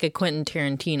beautiful like a Quentin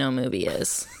Tarantino movie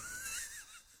is.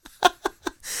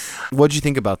 What'd you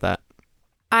think about that?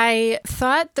 I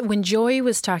thought that when Joy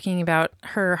was talking about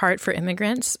her heart for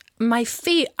immigrants,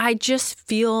 I just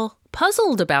feel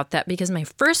puzzled about that, because my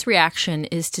first reaction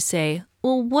is to say,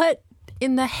 well, what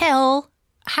in the hell,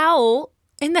 how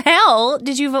in the hell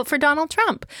did you vote for Donald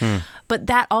Trump? But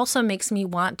that also makes me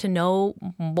want to know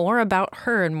more about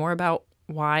her and more about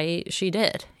why she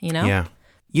did, you know? Yeah.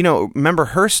 You know, remember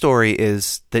her story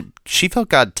is that she felt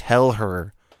God tell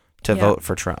her to vote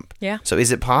for Trump. Yeah. So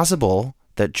is it possible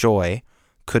that Joy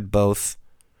could both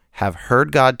have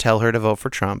heard God tell her to vote for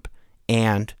Trump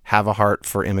and have a heart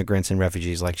for immigrants and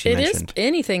refugees like she mentioned?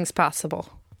 Anything's possible.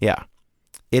 Yeah.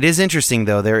 It is interesting,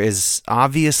 though. There is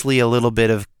obviously a little bit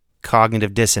of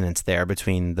cognitive dissonance there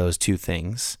between those two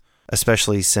things,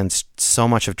 especially since so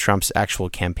much of Trump's actual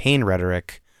campaign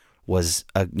rhetoric was,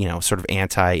 sort of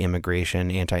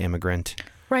anti-immigration, anti-immigrant.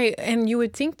 Right. And you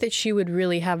would think that she would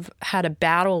really have had a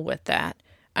battle with that.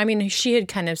 I mean, she had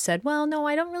kind of said, well, no,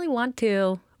 I don't really want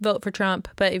to vote for Trump,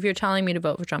 but if you're telling me to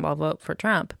vote for Trump, I'll vote for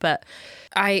Trump. But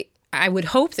I would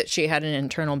hope that she had an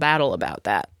internal battle about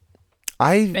that.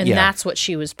 That's what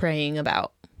she was praying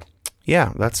about.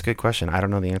 Yeah, that's a good question. I don't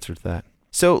know the answer to that.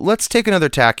 So let's take another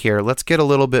tack here. Let's get a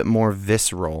little bit more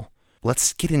visceral.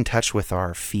 Let's get in touch with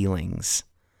our feelings,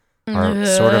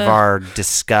 our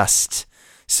disgust.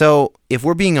 So if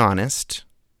we're being honest,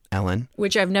 Ellen.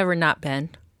 Which I've never not been.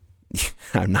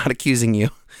 I'm not accusing you.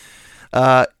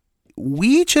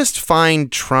 We just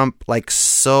find Trump like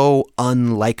so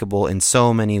unlikable in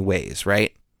so many ways,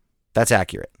 right? That's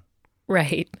accurate.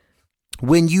 Right.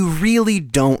 When you really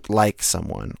don't like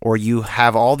someone, or you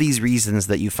have all these reasons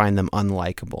that you find them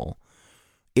unlikable,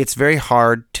 it's very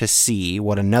hard to see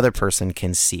what another person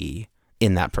can see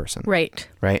in that person. Right.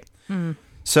 Right?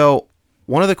 So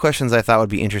one of the questions I thought would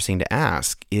be interesting to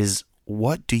ask is,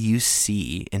 what do you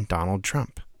see in Donald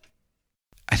Trump?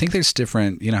 I think there's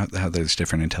different, how there's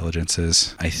different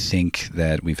intelligences. I think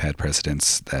that we've had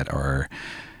presidents that are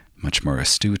much more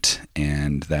astute,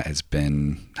 and that has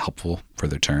been helpful for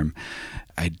their term.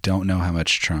 I don't know how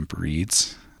much Trump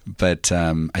reads, but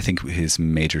I think his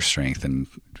major strength, and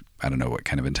I don't know what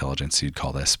kind of intelligence you'd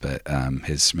call this, but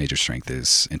his major strength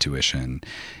is intuition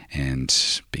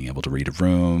and being able to read a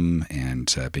room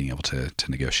and being able to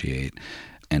negotiate.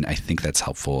 And I think that's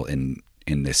helpful in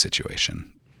this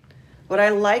situation. What I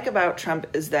like about Trump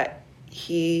is that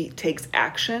he takes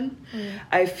action.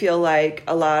 I feel like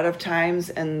a lot of times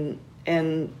in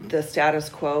the status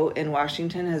quo in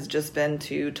Washington has just been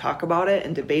to talk about it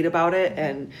and debate about it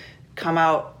and come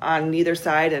out on neither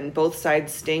side, and both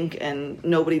sides stink and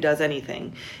nobody does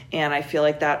anything. And I feel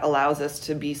like that allows us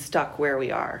to be stuck where we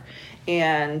are.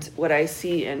 And what I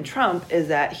see in Trump is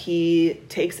that he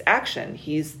takes action.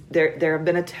 There have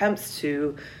been attempts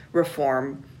to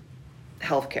reform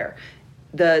healthcare.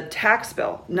 The tax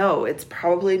bill, no, it's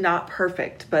probably not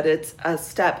perfect, but it's a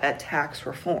step at tax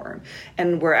reform,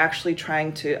 and we're actually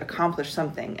trying to accomplish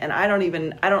something. And I don't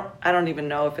even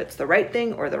know if it's the right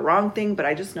thing or the wrong thing, but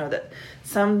I just know that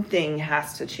something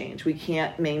has to change. We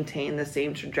can't maintain the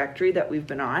same trajectory that we've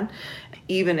been on,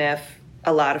 even if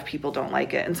a lot of people don't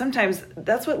like it. And sometimes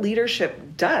that's what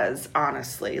leadership does,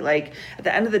 honestly. Like, at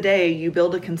the end of the day, you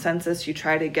build a consensus, you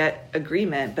try to get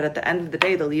agreement, but at the end of the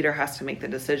day, the leader has to make the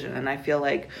decision. And I feel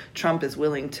like Trump is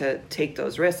willing to take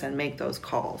those risks and make those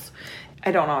calls.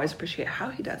 I don't always appreciate how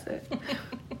he does it,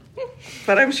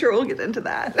 but I'm sure we'll get into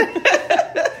that.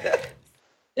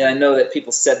 And I know that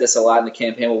people said this a lot in the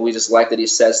campaign, well, we just like that he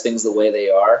says things the way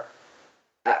they are.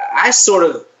 I sort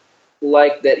of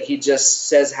like that he just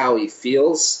says how he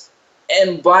feels,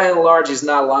 and by and large, he's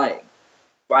not lying.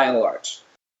 By and large.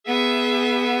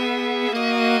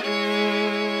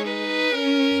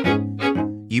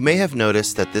 You may have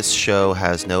noticed that this show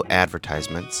has no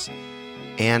advertisements,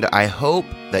 and I hope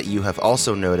that you have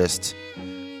also noticed,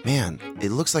 man, it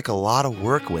looks like a lot of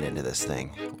work went into this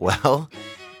thing. Well,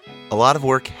 a lot of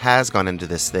work has gone into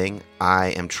this thing. I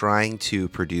am trying to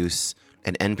produce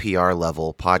an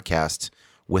NPR-level podcast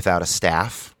without a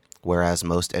staff, whereas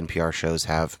most NPR shows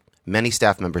have many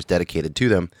staff members dedicated to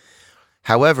them.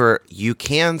 However, you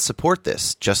can support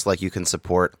this, just like you can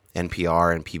support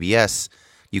NPR and PBS.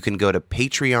 You can go to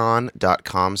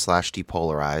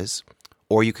patreon.com/depolarize,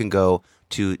 or you can go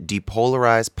to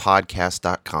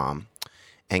depolarizepodcast.com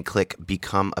and click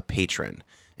Become a Patron.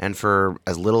 And for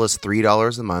as little as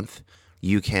 $3 a month,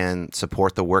 you can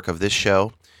support the work of this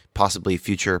show, possibly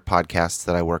future podcasts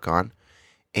that I work on,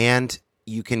 and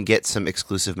you can get some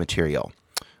exclusive material.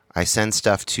 I send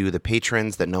stuff to the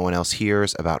patrons that no one else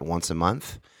hears about once a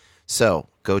month. So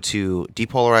go to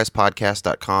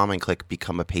depolarizepodcast.com and click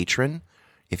Become a Patron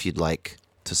if you'd like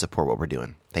to support what we're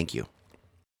doing. Thank you.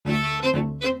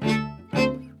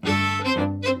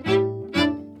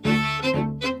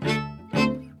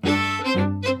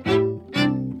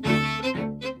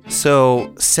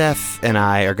 So Seth and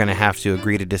I are going to have to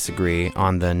agree to disagree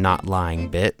on the not lying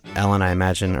bit. Ellen, I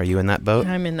imagine, are you in that boat?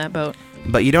 I'm in that boat.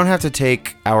 But you don't have to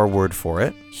take our word for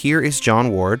it. Here is John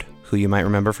Ward, who you might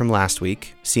remember from last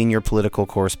week, senior political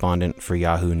correspondent for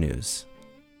Yahoo News.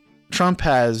 Trump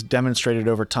has demonstrated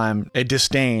over time a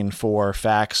disdain for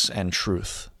facts and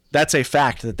truth. That's a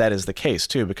fact that is the case,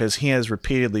 too, because he has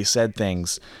repeatedly said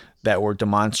things that were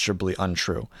demonstrably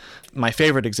untrue. My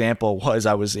favorite example was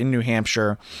I was in New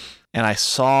Hampshire and I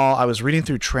was reading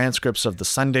through transcripts of the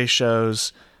Sunday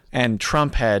shows, and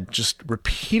Trump had just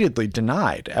repeatedly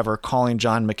denied ever calling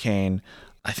John McCain,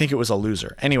 I think it was a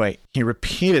loser. Anyway, he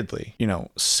repeatedly,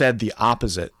 said the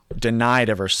opposite, denied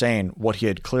ever saying what he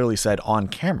had clearly said on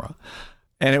camera.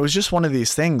 And it was just one of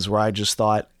these things where I just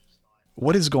thought,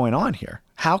 what is going on here?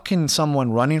 How can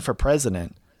someone running for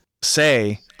president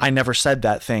say, I never said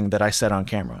that thing that I said on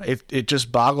camera? It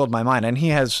just boggled my mind. And he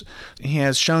has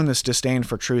shown this disdain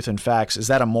for truth and facts. Is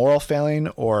that a moral failing,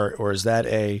 or is that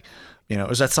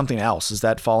is that something else? Does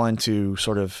that fall into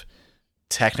sort of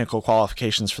technical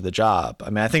qualifications for the job?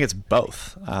 I mean, I think it's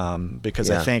both,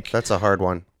 because I think that's a hard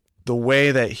one. The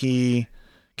way that he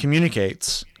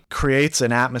communicates creates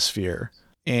an atmosphere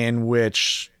in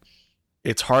which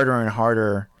it's harder and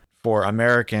harder for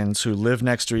Americans who live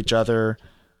next to each other,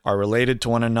 are related to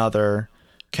one another,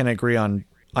 can agree on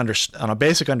a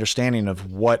basic understanding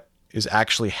of what is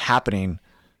actually happening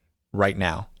right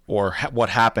now, or what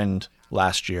happened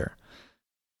last year.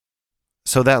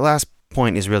 So that last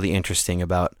point is really interesting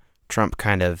about Trump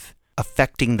kind of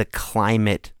affecting the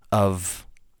climate of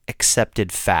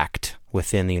accepted fact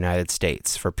within the United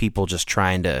States for people just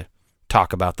trying to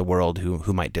talk about the world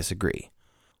who might disagree.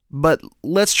 But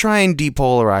let's try and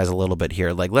depolarize a little bit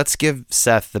here. Like, let's give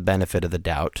Seth the benefit of the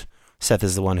doubt. Seth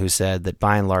is the one who said that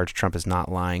by and large Trump is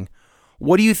not lying.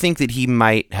 What do you think that he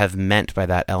might have meant by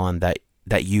that, Ellen,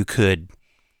 that you could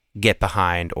get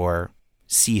behind or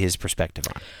see his perspective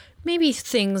on? Maybe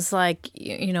things like,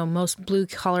 most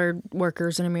blue-collar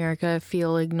workers in America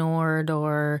feel ignored,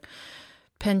 or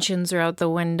pensions are out the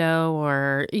window,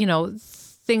 or,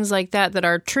 things like that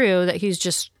are true that he's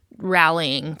just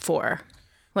rallying for.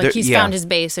 Like he's found his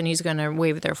base and he's going to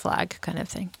wave their flag kind of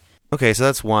thing. Okay, so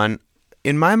that's one.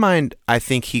 In my mind, I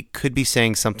think he could be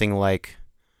saying something like,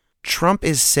 Trump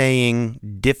is saying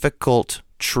difficult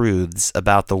truths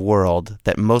about the world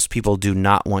that most people do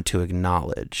not want to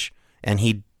acknowledge. And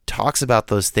he talks about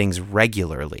those things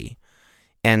regularly.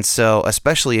 And so,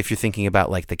 especially if you're thinking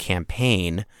about like the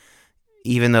campaign,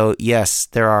 even though, yes,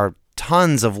 there are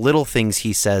tons of little things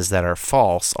he says that are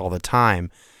false all the time,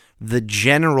 the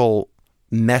general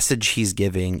message he's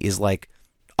giving is like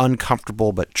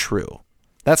uncomfortable but true.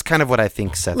 That's kind of what I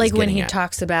think Seth is getting at. Like when he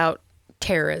talks about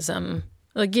terrorism.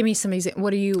 Like, give me some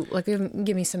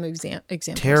give me some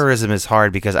examples. Terrorism is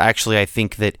hard because actually I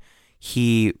think that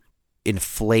he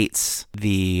inflates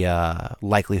the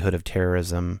likelihood of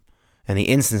terrorism and the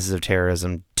instances of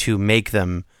terrorism to make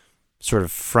them sort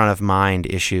of front of mind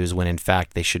issues when in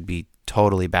fact they should be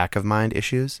totally back of mind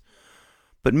issues.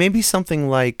 But maybe something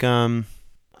like, I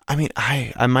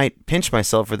might pinch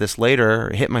myself for this later,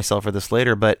 or hit myself for this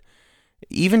later, but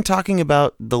even talking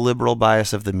about the liberal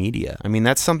bias of the media. I mean,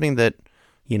 that's something that,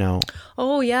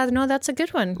 Oh, yeah. No, that's a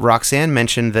good one. Roxanne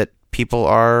mentioned that people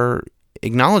are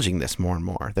acknowledging this more and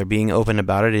more. They're being open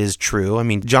about it. It is true. I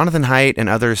mean, Jonathan Haidt and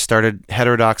others started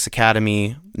Heterodox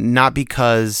Academy not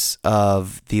because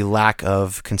of the lack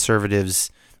of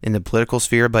conservatives in the political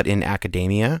sphere, but in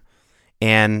academia.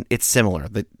 And it's similar.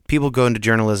 The people go into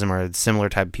journalism are the similar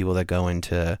type of people that go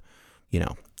into,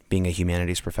 being a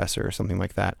humanities professor or something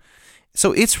like that.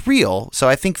 So it's real. So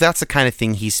I think that's the kind of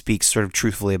thing he speaks sort of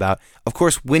truthfully about. Of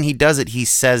course, when he does it, he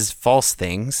says false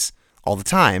things all the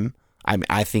time.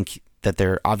 I think that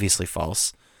they're obviously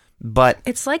false, but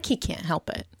it's like he can't help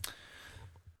it.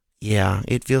 Yeah,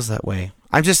 it feels that way.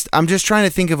 I'm just trying to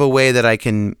think of a way that I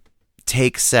can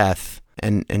take Seth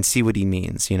and see what he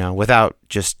means, without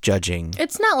just judging.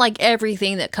 It's not like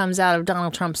everything that comes out of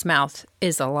Donald Trump's mouth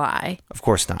is a lie. Of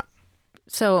course not.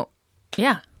 So,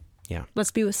 yeah. Yeah.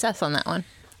 Let's be with Seth on that one.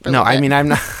 No, I mean,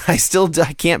 I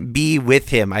can't be with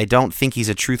him. I don't think he's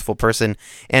a truthful person.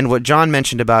 And what John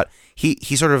mentioned about, he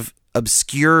sort of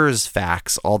obscures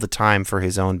facts all the time for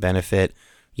his own benefit.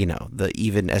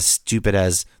 Even as stupid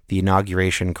as the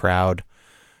inauguration crowd,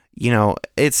 or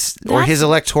his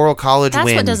electoral college win.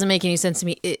 That's what doesn't make any sense to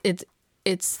me.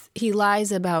 It's he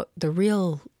lies about the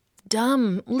real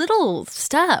dumb little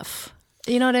stuff.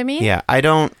 You know what I mean? Yeah, I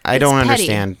don't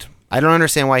understand. I don't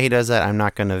understand why he does that. I'm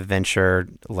not going to venture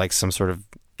like some sort of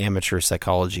amateur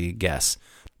psychology guess.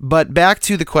 But back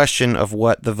to the question of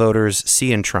what the voters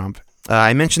see in Trump.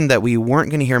 I mentioned that we weren't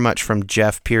going to hear much from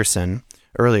Jeff Pearson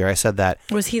earlier. I said that.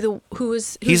 Was he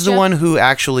who's He's the Jeff? one who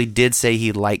actually did say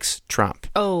he likes Trump.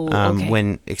 Oh, okay.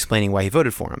 When explaining why he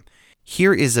voted for him.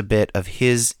 Here is a bit of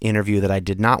his interview that I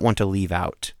did not want to leave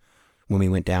out when we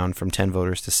went down from 10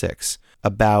 voters to 6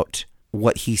 about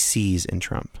what he sees in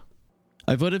Trump.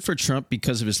 I voted for Trump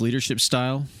because of his leadership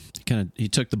style. He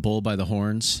took the bull by the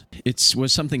horns. It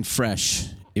was something fresh.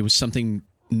 It was something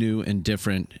new and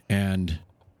different, and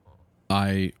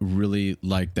I really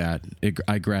liked that.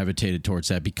 I gravitated towards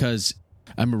that because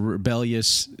I'm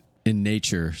rebellious in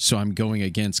nature, so I'm going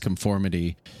against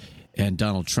conformity, and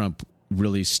Donald Trump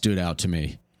really stood out to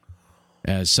me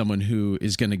as someone who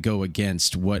is going to go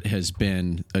against what has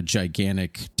been a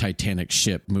gigantic Titanic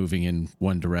ship moving in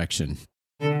one direction.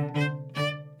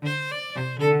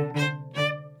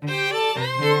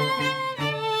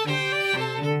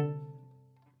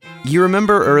 You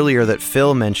remember earlier that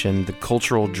Phil mentioned the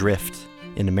cultural drift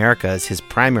in America as his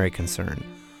primary concern.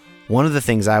 One of the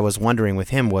things I was wondering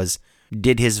with him was,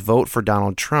 did his vote for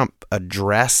Donald Trump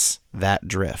address that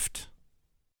drift?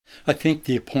 I think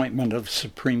the appointment of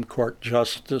Supreme Court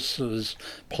justices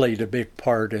played a big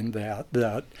part in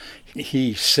that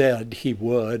he said he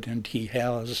would, and he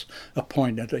has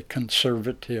appointed a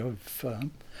conservative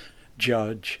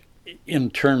judge. In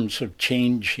terms of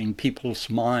changing people's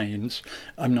minds,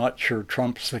 I'm not sure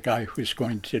Trump's the guy who's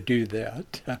going to do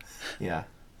that. Yeah.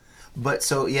 But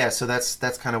so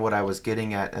that's kind of what I was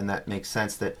getting at, and that makes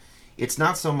sense, that it's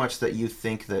not so much that you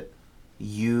think that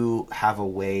you have a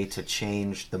way to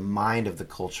change the mind of the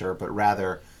culture, but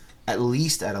rather, at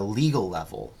least at a legal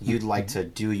level, you'd like to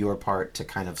do your part to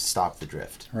kind of stop the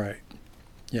drift. Right.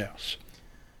 Yes.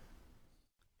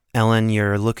 Ellen,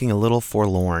 you're looking a little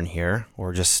forlorn here,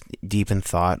 or just deep in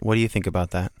thought. What do you think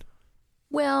about that?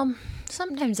 Well,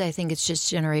 sometimes I think it's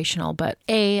just generational, but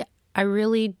I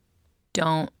really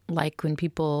don't like when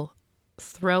people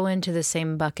throw into the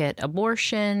same bucket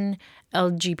abortion,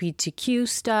 LGBTQ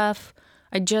stuff.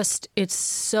 It's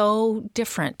so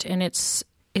different, and it's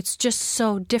just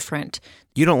so different.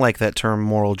 You don't like that term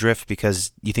moral drift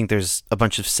because you think there's a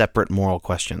bunch of separate moral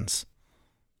questions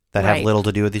that have little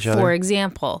to do with each other? For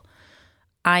example,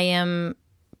 I am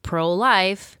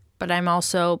pro-life, but I'm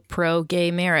also pro-gay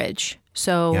marriage.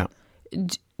 So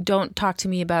don't talk to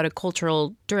me about a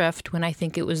cultural drift when I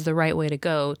think it was the right way to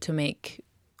go to make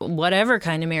whatever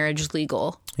kind of marriage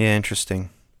legal. Yeah,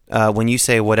 interesting. When you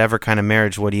say whatever kind of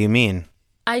marriage, what do you mean?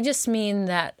 I just mean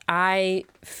that I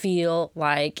feel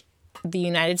like the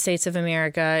United States of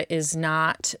America is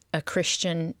not a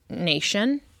Christian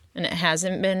nation, and it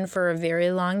hasn't been for a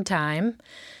very long time.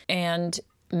 And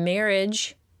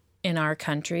marriage in our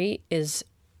country is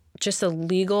just a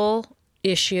legal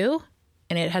issue,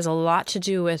 and it has a lot to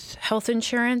do with health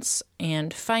insurance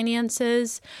and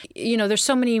finances. There's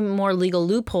so many more legal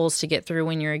loopholes to get through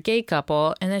when you're a gay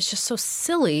couple, and it's just so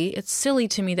silly. It's silly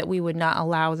to me that we would not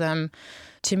allow them.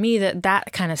 To me,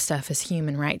 that kind of stuff is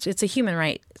human rights. It's a human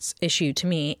rights issue to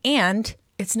me, and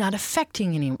it's not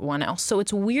affecting anyone else. So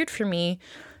it's weird for me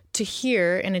to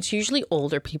hear, and it's usually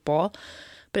older people,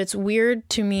 but it's weird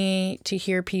to me to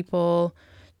hear people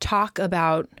talk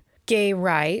about gay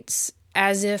rights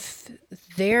as if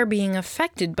they're being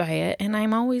affected by it, and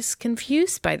I'm always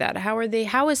confused by that.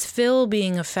 How is Phil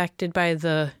being affected by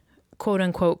the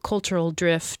quote-unquote cultural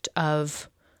drift of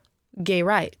gay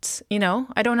rights?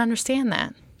 I don't understand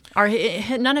that.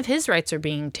 None of his rights are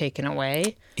being taken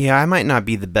away. Yeah, I might not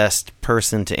be the best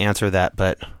person to answer that,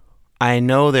 but I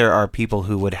know there are people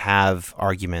who would have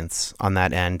arguments on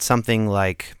that end. Something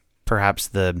like perhaps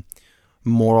the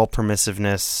moral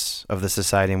permissiveness of the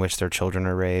society in which their children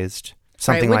are raised.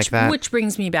 Something like that. Which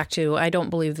brings me back to, I don't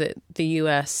believe that the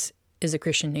U.S. is a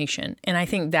Christian nation. And I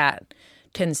think that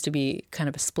tends to be kind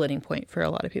of a splitting point for a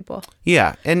lot of people.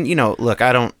 Yeah. And, look,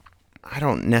 I don't I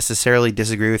don't necessarily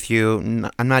disagree with you.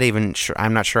 I'm not even sure.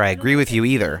 I'm not sure I agree with you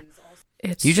either.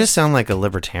 You just sound like a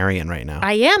libertarian right now.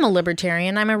 I am a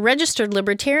libertarian. I'm a registered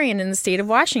libertarian in the state of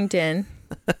Washington.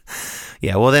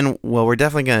 Yeah, well, we're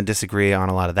definitely going to disagree on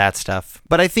a lot of that stuff.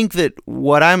 But I think that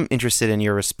what I'm interested in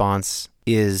your response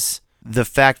is the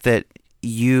fact that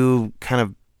you kind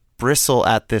of bristle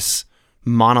at this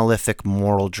monolithic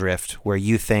moral drift where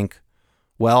you think,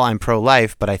 well, I'm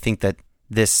pro-life, but I think that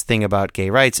this thing about gay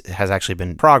rights has actually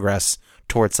been progress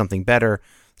towards something better,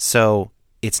 so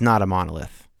it's not a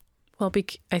monolith. Well,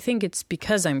 I think it's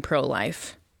because I'm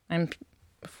pro-life. I'm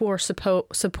for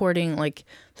supporting like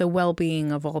the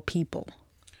well-being of all people.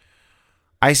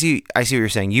 I see what you're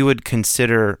saying. You would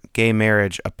consider gay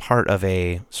marriage a part of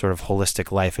a sort of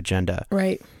holistic life agenda.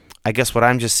 Right. I guess what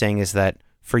I'm just saying is that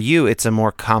for you, it's a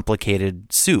more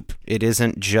complicated soup. It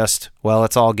isn't just, well,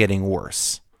 it's all getting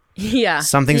worse. Yeah.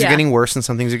 Some things are getting worse and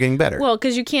some things are getting better. Well,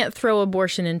 because you can't throw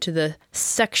abortion into the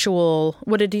sexual,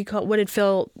 what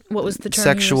was the term?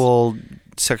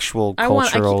 Sexual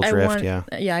cultural drift, yeah.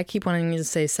 Yeah, I keep wanting to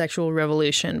say sexual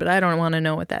revolution, but I don't want to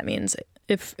know what that means.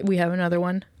 If we have another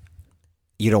one.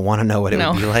 You don't want to know what it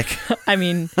would be like? I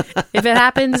mean, if it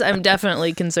happens, I'm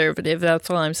definitely conservative. That's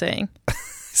all I'm saying.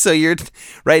 So you're,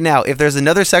 right now, if there's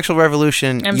another sexual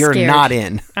revolution, you're scared. not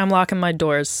in. I'm locking my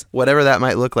doors. Whatever that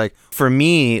might look like. For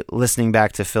me, listening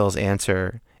back to Phil's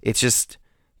answer, it's just,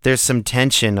 there's some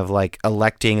tension of like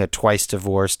electing a twice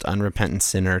divorced, unrepentant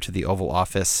sinner to the Oval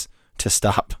Office to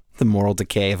stop the moral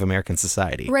decay of American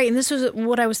society. Right, and this was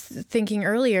what I was thinking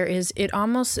earlier, is it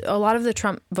almost, a lot of the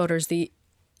Trump voters, the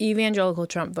evangelical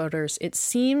Trump voters, it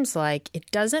seems like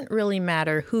it doesn't really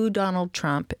matter who Donald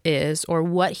Trump is or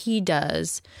what he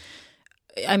does.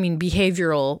 I mean,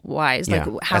 behavioral wise, like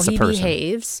how he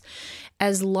behaves,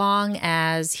 as long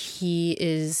as he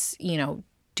is,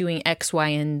 doing X, Y,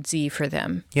 and Z for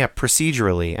them. Yeah,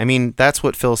 procedurally. I mean, that's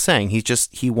what Phil's saying.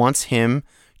 He wants him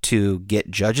to get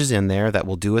judges in there that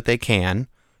will do what they can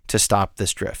to stop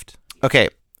this drift. Okay,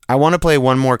 I want to play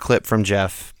one more clip from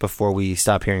Jeff before we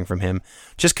stop hearing from him,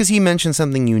 just because he mentioned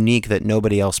something unique that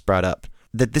nobody else brought up,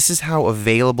 that this is how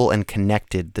available and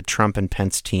connected the Trump and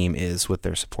Pence team is with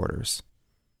their supporters.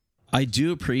 I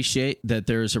do appreciate that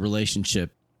there's a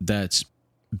relationship that's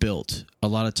built. A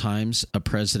lot of times, a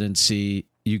presidency,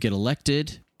 you get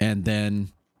elected, and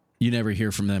then you never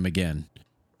hear from them again.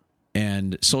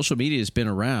 And social media has been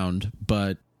around,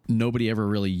 but nobody ever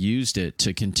really used it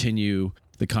to continue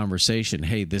the conversation.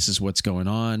 Hey, this is what's going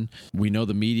on. We know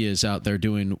the media is out there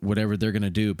doing whatever they're going to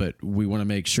do, but we want to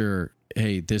make sure,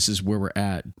 hey, this is where we're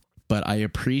at. But I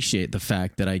appreciate the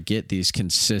fact that I get these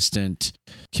consistent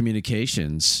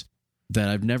communications that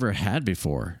I've never had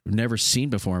before, never seen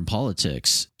before in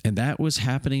politics. And that was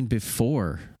happening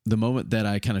before. The moment that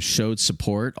I kind of showed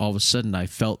support, all of a sudden I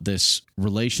felt this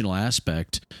relational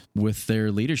aspect with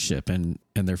their leadership and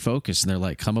their focus. And they're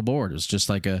like, come aboard. It was just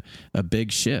like a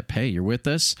big ship. Hey, you're with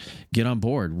us? Get on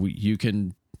board. You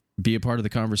can be a part of the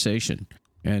conversation.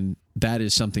 And that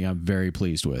is something I'm very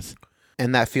pleased with.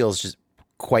 And that feels just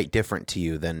quite different to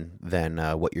you than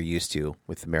what you're used to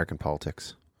with American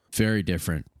politics. Very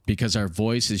different, because our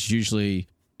voice is usually,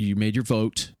 you made your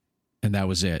vote and that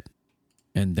was it.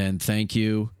 And then thank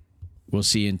you. We'll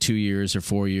see you in 2 years or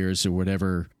 4 years or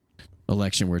whatever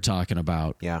election we're talking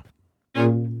about. Yeah.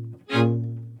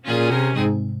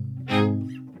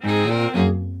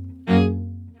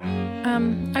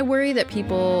 I worry that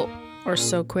people are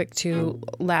so quick to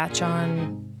latch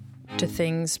on to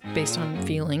things based on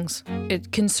feelings.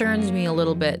 It concerns me a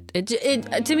little bit. It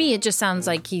to me, it just sounds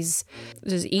like he's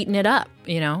just eating it up,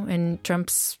 and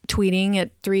Trump's tweeting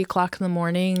at 3:00 in the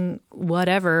morning,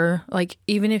 whatever. Like,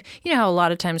 even if, how a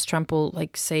lot of times Trump will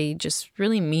like say just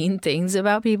really mean things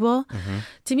about people. Mm-hmm.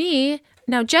 To me,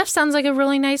 now Jeff sounds like a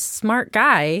really nice, smart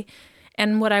guy.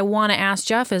 And what I want to ask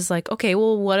Jeff is like, okay,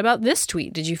 well, what about this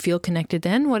tweet? Did you feel connected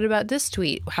then? What about this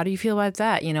tweet? How do you feel about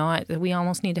that? We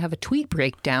almost need to have a tweet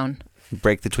breakdown.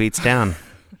 Break the tweets down.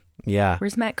 Yeah.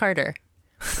 Where's Matt Carter?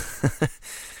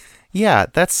 Yeah,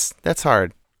 that's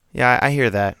hard. Yeah, I hear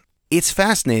that. It's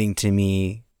fascinating to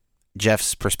me,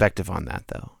 Jeff's perspective on that,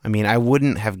 though. I mean, I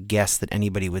wouldn't have guessed that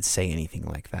anybody would say anything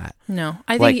like that. No,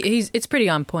 I think it's pretty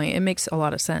on point. It makes a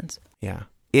lot of sense. Yeah.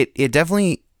 It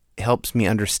definitely helps me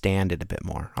understand it a bit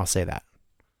more. I'll say that.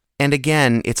 And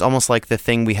again, it's almost like the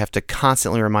thing we have to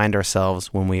constantly remind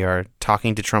ourselves when we are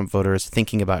talking to Trump voters,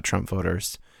 thinking about Trump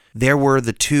voters. There were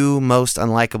the two most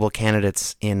unlikable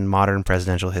candidates in modern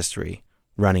presidential history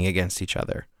running against each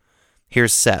other.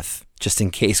 Here's Seth, just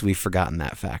in case we've forgotten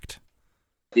that fact.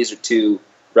 These are two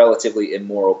relatively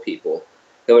immoral people.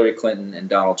 Hillary Clinton and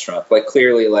Donald Trump. Like,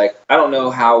 clearly, like, I don't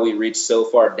know how we reached so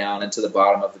far down into the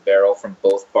bottom of the barrel from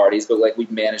both parties, but like, we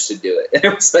managed to do it. And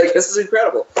it was like, this is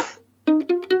incredible.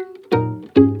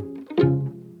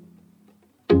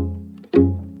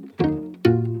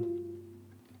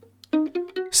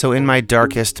 So in my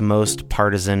darkest, most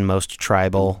partisan, most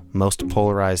tribal, most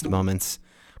polarized moments,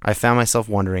 I found myself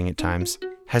wondering at times,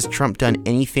 has Trump done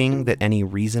anything that any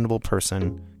reasonable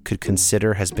person could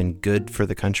consider has been good for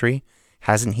the country?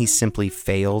 Hasn't he simply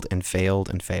failed and failed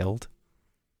and failed?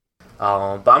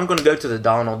 But I'm going to go to the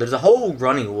Donald. There's a whole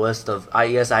running list of,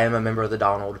 yes, I am a member of the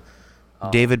Donald.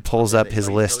 David pulls up his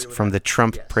list from the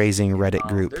Trump-praising Reddit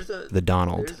group, The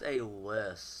Donald. There's a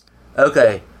list.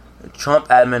 Okay, Trump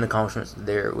admin accomplishments.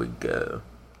 There we go.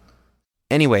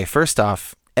 Anyway, first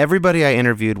off, everybody I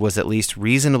interviewed was at least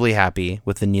reasonably happy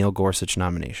with the Neil Gorsuch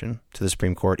nomination to the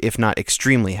Supreme Court, if not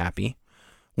extremely happy.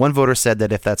 One voter said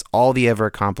that if that's all he ever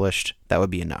accomplished, that would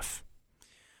be enough.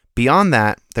 Beyond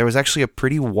that, there was actually a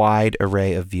pretty wide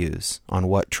array of views on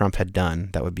what Trump had done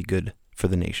that would be good for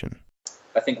the nation.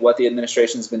 I think what the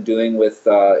administration's been doing with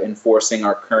enforcing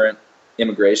our current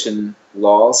immigration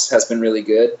laws has been really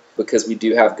good, because we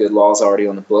do have good laws already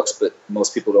on the books, but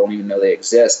most people don't even know they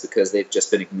exist because they've just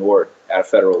been ignored at a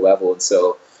federal level. And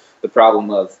so the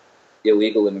problem of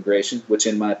illegal immigration, which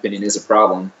in my opinion is a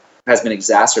problem, has been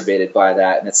exacerbated by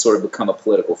that, and it's sort of become a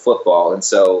political football. And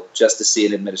so just to see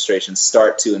an administration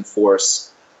start to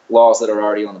enforce laws that are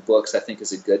already on the books, I think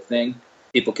is a good thing.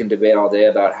 People can debate all day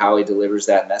about how he delivers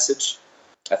that message.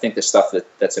 I think the stuff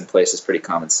that's in place is pretty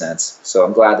common sense. So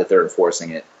I'm glad that they're enforcing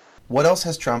it. What else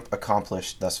has Trump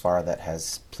accomplished thus far that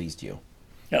has pleased you?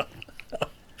 Yeah.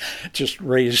 Just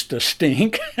raised a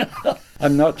stink.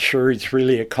 I'm not sure he's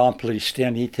really accomplished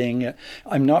anything.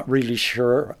 I'm not really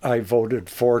sure I voted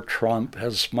for Trump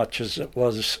as much as it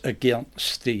was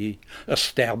against the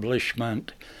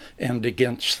establishment and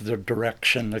against the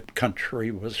direction the country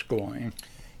was going.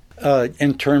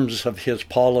 In terms of his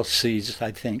policies, I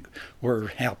think we're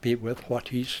happy with what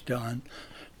he's done,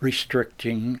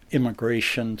 restricting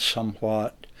immigration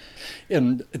somewhat.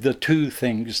 And the two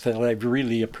things that I've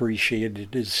really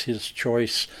appreciated is his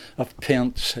choice of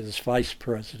Pence as vice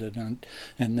president,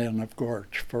 and then of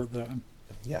Gorsuch for the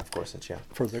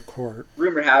for the court.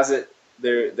 Rumor has it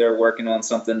they're working on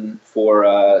something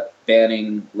for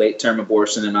banning late-term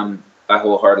abortion, and I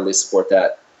wholeheartedly support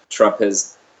that. Trump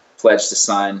has pledged to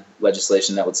sign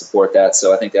legislation that would support that,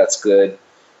 so I think that's good.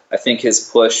 I think his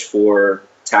push for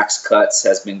tax cuts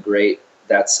has been great.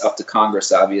 That's up to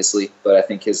Congress, obviously, but I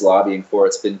think his lobbying for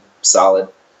it's been solid.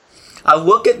 I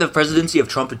look at the presidency of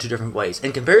Trump in two different ways.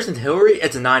 In comparison to Hillary,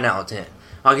 it's a 9 out of 10.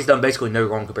 Like, he's done basically no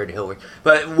wrong compared to Hillary.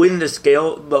 But when the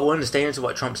standards of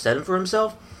what Trump said for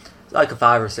himself, it's like a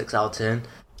 5 or 6 out of 10.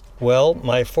 Well,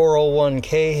 my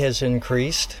 401k has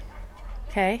increased.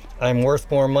 Okay. I'm worth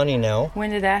more money now. When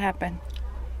did that happen?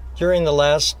 During the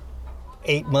last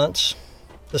 8 months.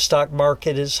 The stock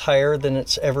market is higher than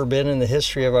it's ever been in the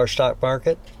history of our stock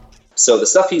market. So the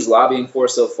stuff he's lobbying for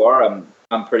so far,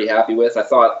 I'm pretty happy with. I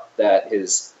thought that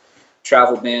his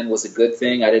travel ban was a good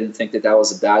thing. I didn't think that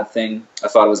was a bad thing. I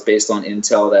thought it was based on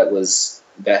intel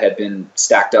that had been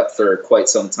stacked up for quite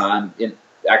some time,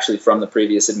 actually from the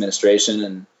previous administration.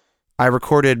 And I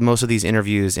recorded most of these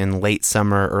interviews in late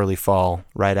summer, early fall,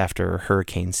 right after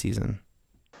hurricane season.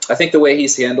 I think the way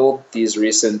he's handled these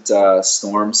recent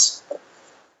storms,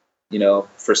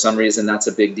 for some reason, that's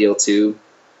a big deal, too.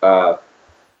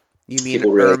 You mean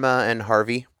Irma and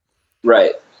Harvey?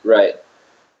 Right.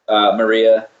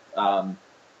 Maria.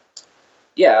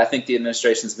 I think the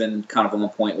administration's been kind of on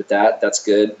point with that. That's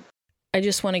good. I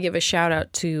just want to give a shout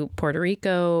out to Puerto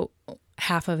Rico.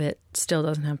 Half of it still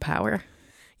doesn't have power.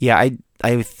 Yeah,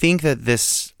 I think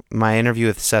that my interview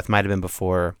with Seth might have been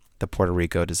before the Puerto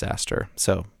Rico disaster,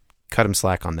 so cut him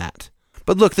slack on that.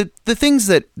 But look, the things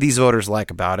that these voters like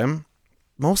about him,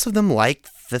 most of them like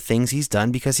the things he's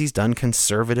done because he's done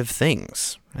conservative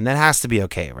things. And that has to be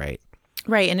okay, right?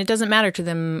 Right, and it doesn't matter to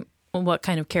them what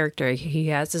kind of character he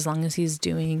has as long as he's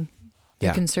doing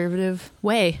the conservative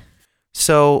way.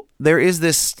 So there is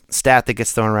this stat that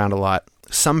gets thrown around a lot.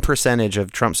 Some percentage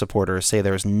of Trump supporters say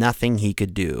there's nothing he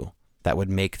could do that would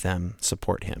make them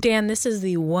support him. Dan, this is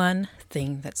the one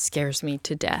thing that scares me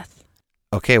to death.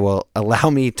 Okay, well, allow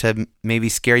me to maybe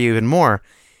scare you even more.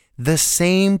 The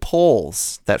same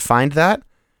polls that find that,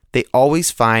 they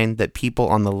always find that people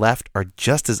on the left are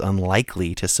just as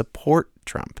unlikely to support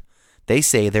Trump. They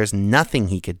say there's nothing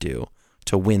he could do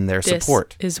to win their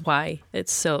support. This is why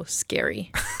it's so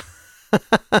scary.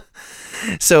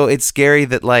 So it's scary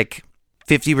that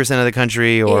 50% of the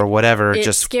country or whatever it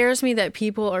just... scares me that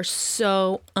people are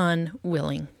so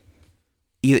unwilling.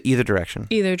 Either direction.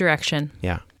 Either direction.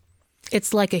 Yeah.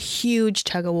 It's like a huge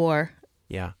tug of war.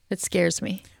 Yeah. It scares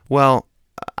me. Well,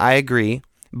 I agree.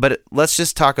 But let's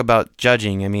just talk about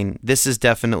judging. I mean, this is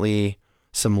definitely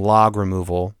some log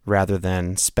removal rather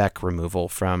than speck removal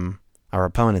from our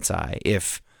opponent's eye.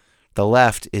 If the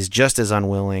left is just as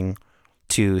unwilling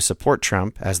to support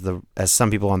Trump as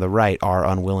some people on the right are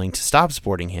unwilling to stop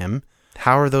supporting him,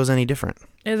 how are those any different?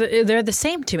 They're the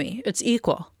same to me. It's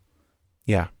equal.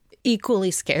 Yeah.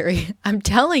 Equally scary. I'm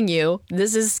telling you,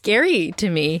 this is scary to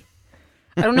me.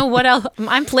 I don't know what else.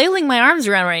 I'm flailing my arms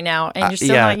around right now, and you're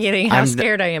still not getting how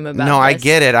scared I am about No, this. I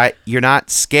get it. You're not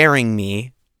scaring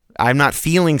me. I'm not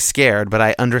feeling scared, but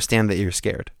I understand that you're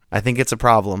scared. I think it's a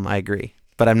problem. I agree.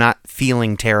 But I'm not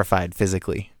feeling terrified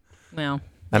physically. Well,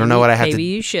 I don't know what I have maybe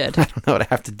you should. I don't know what I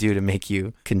have to do to make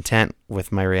you content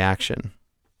with my reaction.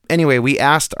 Anyway, we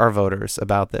asked our voters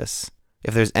about this.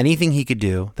 If there's anything he could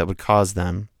do that would cause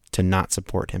them to not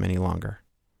support him any longer.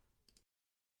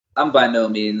 I'm by no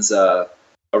means a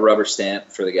rubber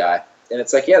stamp for the guy. And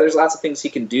it's like, yeah, there's lots of things he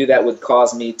can do that would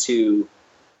cause me to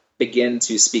begin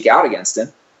to speak out against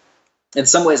him. In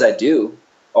some ways I do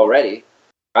already.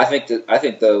 I think the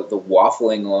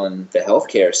waffling on the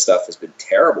healthcare stuff has been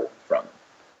terrible from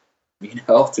him.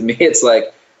 To me, it's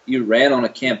like you ran on a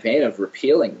campaign of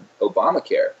repealing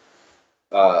Obamacare.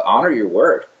 Honor your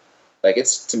word. Like,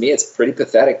 to me, it's pretty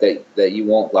pathetic that you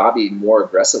won't lobby more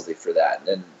aggressively for that.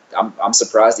 And I'm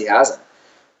surprised he hasn't.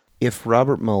 If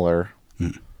Robert Mueller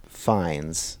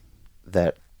finds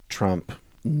that Trump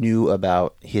knew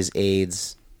about his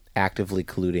aides actively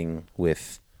colluding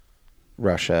with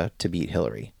Russia to beat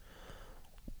Hillary,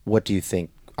 what do you think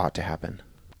ought to happen?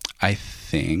 I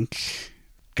think,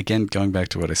 again, going back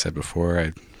to what I said before,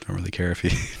 I don't really care if he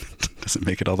doesn't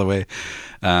make it all the way.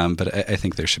 But I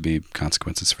think there should be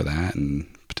consequences for that and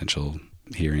potential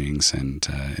hearings and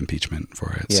impeachment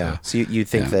for it. Yeah. So you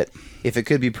think that if it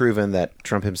could be proven that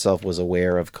Trump himself was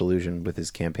aware of collusion with his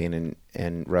campaign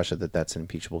and Russia, that's an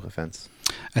impeachable offense?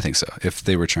 I think so. If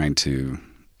they were trying to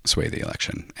sway the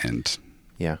election and...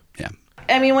 Yeah.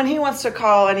 I mean, when he wants to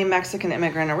call any Mexican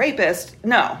immigrant a rapist,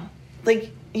 no. Like,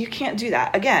 you can't do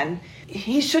that. Again,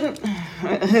 he shouldn't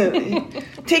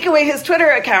take away his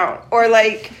Twitter account or,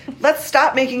 like, let's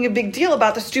stop making a big deal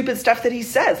about the stupid stuff that he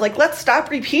says. Like, let's stop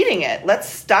repeating it. Let's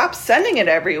stop sending it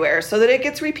everywhere so that it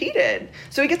gets repeated,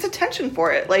 so he gets attention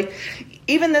for it. Like,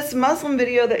 even this Muslim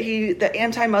video the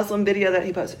anti-Muslim video that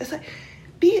he posted, it's like,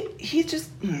 he's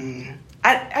just,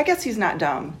 I guess he's not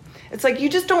dumb. It's like, you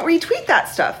just don't retweet that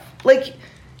stuff. Like,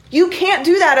 you can't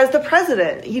do that as the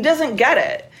president. He doesn't get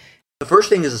it. The first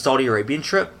thing is the Saudi Arabian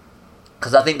trip,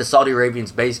 because I think the Saudi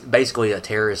Arabians basically a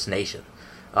terrorist nation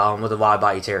with a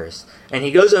lie-by terrorists. And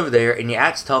he goes over there and he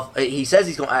acts tough. He says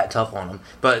he's going to act tough on them,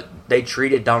 but they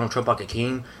treated Donald Trump like a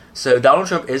king. So Donald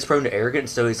Trump is prone to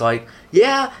arrogance. So he's like,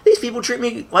 yeah, these people treat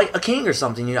me like a king or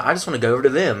something. I just want to go over to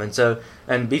them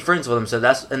and be friends with them. So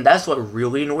that's what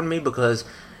really annoyed me, because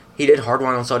he did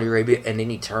hardline on Saudi Arabia and then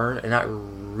he turned, and that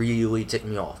really ticked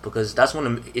me off, because that's one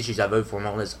of the issues I voted for him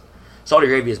on. Is Saudi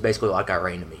Arabia is basically like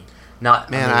Iran to me.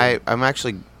 I'm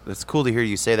actually, it's cool to hear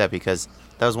you say that, because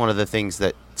that was one of the things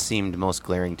that seemed most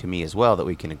glaring to me as well that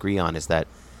we can agree on, is that,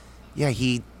 yeah,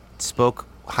 he spoke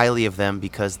highly of them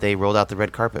because they rolled out the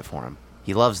red carpet for him.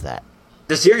 He loves that.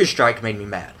 The Syria strike made me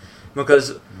mad,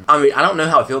 because, I don't know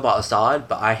how I feel about Assad,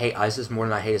 but I hate ISIS more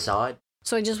than I hate Assad.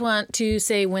 So I just want to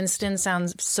say Winston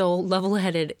sounds so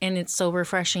level-headed, and it's so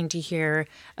refreshing to hear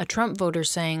a Trump voter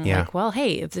saying, like, well,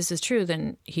 hey, if this is true,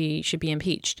 then he should be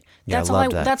impeached. Yeah,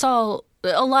 That's all.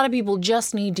 A lot of people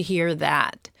just need to hear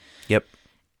that. Yep.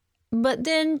 But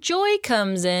then Joy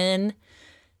comes in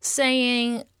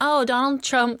saying, oh, Donald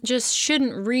Trump just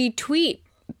shouldn't retweet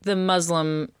the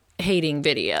Muslim-hating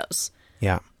videos.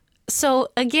 Yeah. So,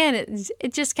 again,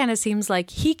 it just kind of seems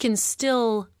like he can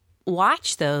still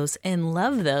watch those and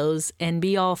love those and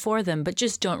be all for them, but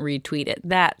just don't retweet it.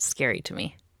 That's scary to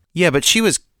me. Yeah, but she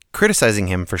was criticizing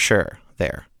him for sure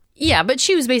there. Yeah, but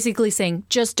she was basically saying,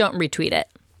 just don't retweet it.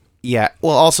 Yeah,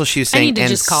 well, also she was saying... I need to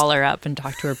just call her up and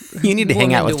talk to her. You need to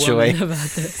hang out with Joy about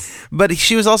this. But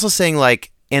she was also saying,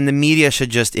 like, and the media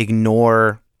should just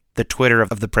ignore the Twitter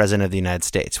of the President of the United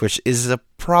States, which is a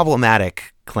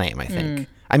problematic claim, I think.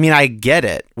 I mean, I get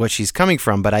it, what she's coming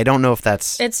from, but I don't know if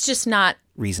that's... It's just not...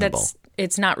 reasonable.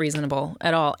 It's not reasonable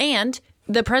at all. And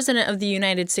the President of the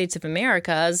United States of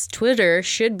America's Twitter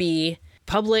should be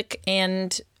public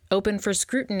and open for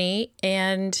scrutiny,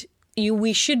 and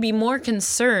we should be more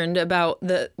concerned about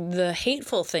the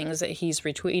hateful things that he's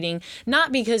retweeting,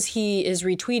 not because he is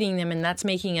retweeting them and that's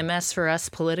making a mess for us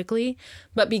politically,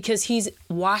 but because he's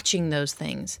watching those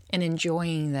things and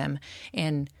enjoying them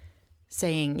and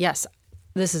saying, yes,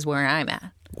 this is where I'm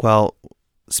at. Well,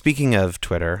 speaking of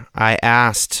Twitter, I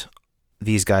asked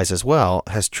these guys as well,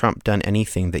 has Trump done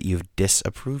anything that you've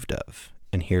disapproved of?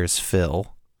 And here's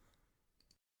Phil.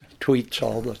 Tweets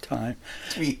all the time.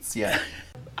 Tweets, yeah.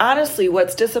 Honestly,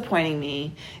 what's disappointing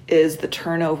me is the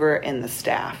turnover in the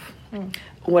staff.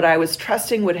 What I was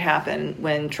trusting would happen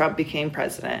when Trump became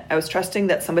president, I was trusting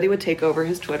that somebody would take over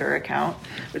his Twitter account,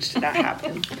 which did not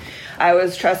happen. I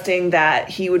was trusting that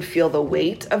he would feel the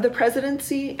weight of the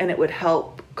presidency and it would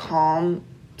help calm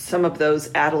some of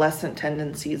those adolescent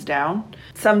tendencies down.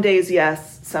 Some days,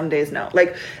 yes, some days, no.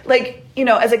 Like, you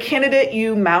know, as a candidate,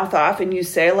 you mouth off and you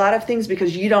say a lot of things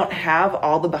because you don't have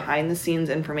all the behind the scenes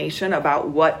information about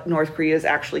what North Korea is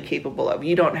actually capable of.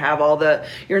 You don't have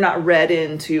you're not read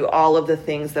into all of the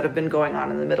things that have been going on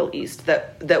in the Middle East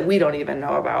that we don't even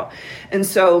know about. And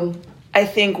so I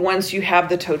think once you have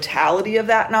the totality of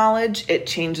that knowledge, it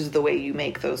changes the way you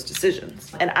make those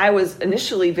decisions. And I was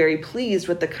initially very pleased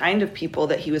with the kind of people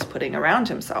that he was putting around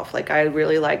himself. Like, I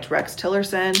really liked Rex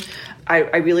Tillerson.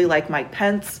 I really like Mike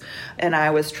Pence, and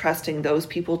I was trusting those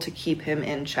people to keep him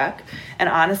in check. And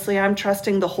honestly, I'm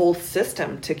trusting the whole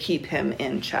system to keep him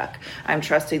in check. I'm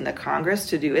trusting the Congress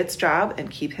to do its job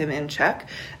and keep him in check.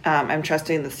 I'm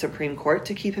trusting the Supreme Court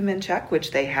to keep him in check,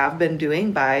 which they have been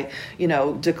doing by, you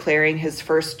know, declaring his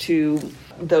first two,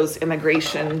 those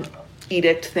immigration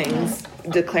edict things,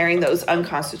 declaring those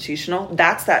unconstitutional.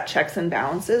 That's that checks and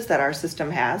balances that our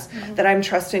system has that I'm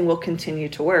trusting will continue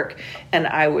to work. And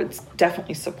I would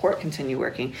definitely support continue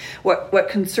working. What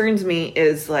concerns me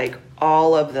is like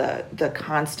all of the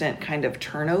constant kind of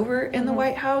turnover in the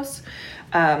White House.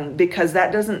 Because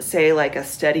that doesn't say like a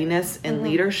steadiness in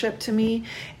leadership to me.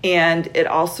 And it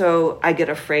also, I get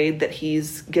afraid that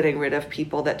he's getting rid of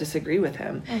people that disagree with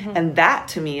him. And that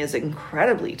to me is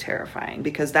incredibly terrifying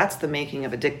because that's the making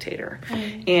of a dictator.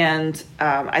 And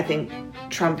I think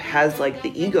Trump has like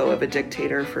the ego of a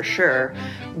dictator for sure,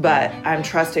 but I'm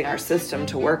trusting our system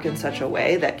to work in such a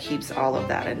way that keeps all of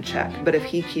that in check. But if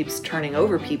he keeps turning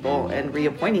over people and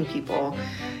reappointing people,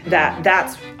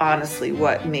 that's honestly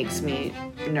what makes me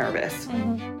nervous.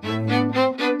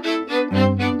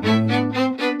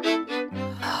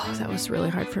 Oh, that was really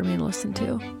hard for me to listen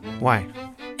to. Why?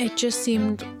 It just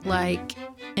seemed like,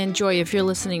 and Joy, if you're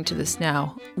listening to this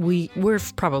now, we're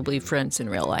probably friends in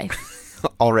real life.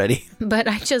 Already. But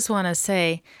I just want to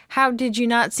say, how did you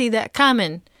not see that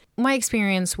coming? My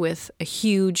experience with a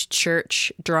huge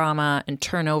church drama and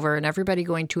turnover and everybody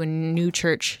going to a new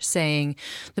church saying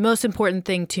the most important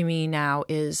thing to me now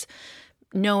is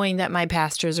knowing that my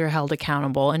pastors are held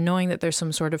accountable and knowing that there's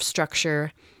some sort of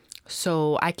structure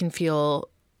so I can feel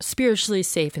spiritually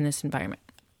safe in this environment.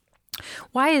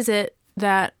 Why is it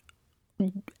that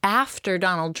after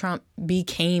Donald Trump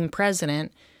became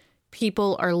president,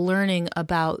 people are learning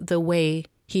about the way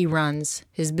he runs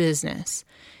his business?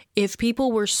 If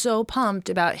people were so pumped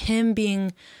about him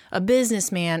being a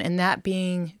businessman and that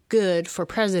being good for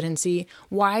presidency,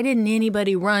 why didn't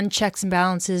anybody run checks and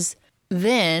balances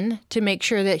then to make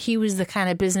sure that he was the kind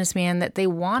of businessman that they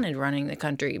wanted running the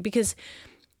country? Because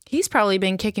he's probably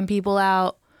been kicking people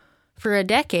out for a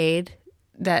decade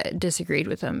that disagreed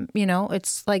with him. You know,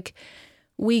 it's like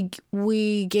we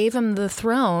gave him the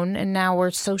throne and now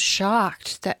we're so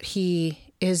shocked that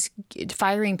he is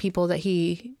firing people that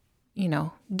he, you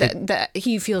know, that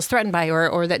he feels threatened by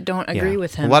or that don't agree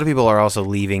with him. A lot of people are also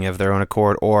leaving of their own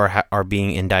accord or are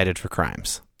being indicted for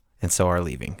crimes and so are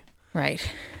leaving. Right.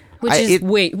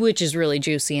 Which is really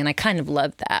juicy, and I kind of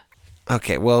love that.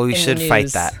 Okay, well, we should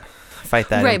fight that. Fight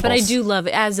that Right, impulse. but I do love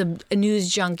it. As a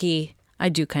news junkie, I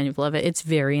do kind of love it. It's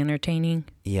very entertaining.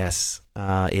 Yes,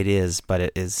 it is, but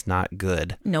it is not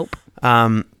good. Nope.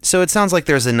 So it sounds like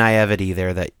there's a naivety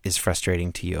there that is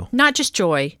frustrating to you. Not just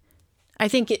Joy. I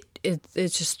think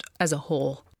it's just as a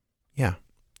whole. Yeah.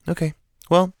 Okay.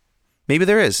 Well, maybe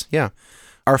there is. Yeah.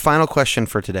 Our final question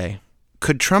for today.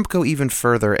 Could Trump go even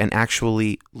further and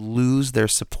actually lose their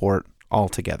support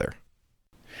altogether?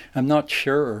 I'm not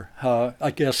sure.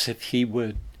 I guess if he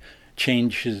would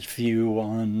change his view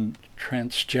on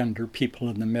transgender people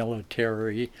in the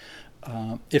military,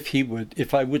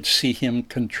 if I would see him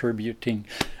contributing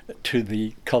to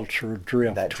the culture of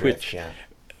drift, which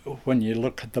when you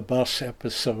look at the bus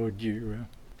episode, you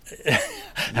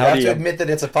have to admit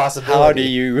that it's a possibility. How do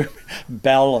you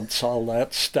balance all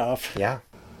that stuff? Yeah.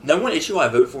 The one issue I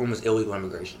voted for him was illegal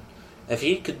immigration. If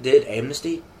he did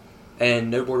amnesty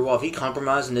and no border wall, if he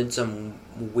compromised and did some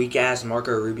weak-ass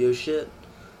Marco Rubio shit,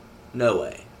 no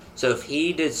way. So if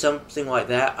he did something like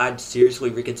that, I'd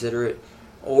seriously reconsider it.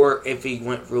 Or if he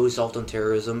went really soft on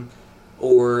terrorism,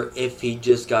 or if he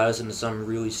just got us into some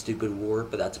really stupid war,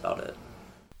 but that's about it.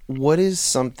 What is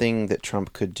something that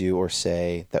Trump could do or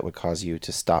say that would cause you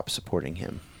to stop supporting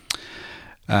him?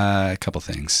 A couple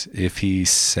things. If he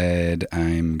said,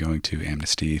 I'm going to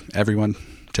amnesty everyone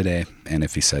today, and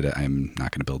if he said, I'm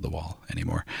not going to build the wall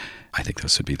anymore, I think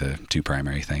those would be the two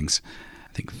primary things.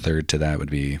 I think third to that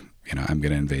would be, I'm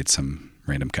going to invade some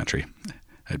random country.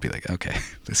 I'd be like, okay,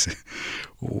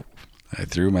 I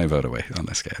threw my vote away on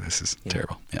this guy. This is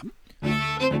terrible. Yeah.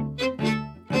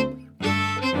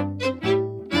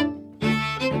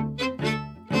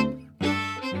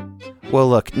 Well,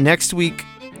 look, next week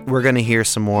we're going to hear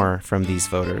some more from these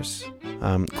voters.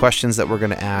 Questions that we're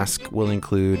going to ask will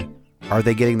include, are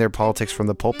they getting their politics from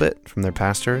the pulpit, from their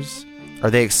pastors? Are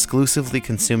they exclusively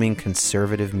consuming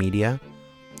conservative media?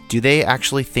 Do they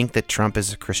actually think that Trump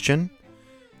is a Christian?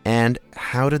 And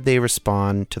how did they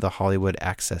respond to the Hollywood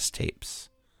Access tapes?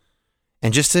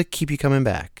 And just to keep you coming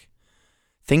back,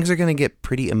 things are going to get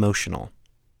pretty emotional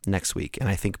next week, and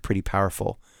I think pretty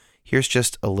powerful. Here's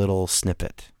just a little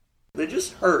snippet. It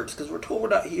just hurts because we're told we're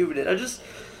not human. And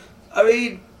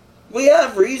we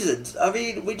have reasons.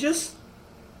 We're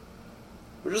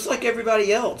just like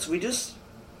everybody else. We're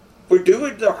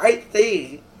doing the right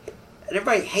thing, and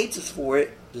everybody hates us for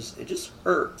it. It just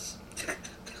hurts.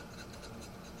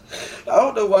 I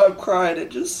don't know why I'm crying. It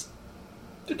just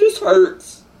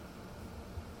hurts.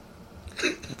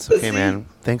 It's okay, man.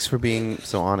 Thanks for being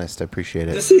so honest. I appreciate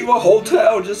it. To see my whole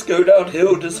town just go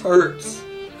downhill just hurts.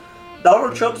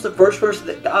 Donald Trump's the first person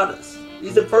that got us.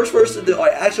 He's the first person to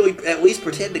actually at least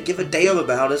pretend to give a damn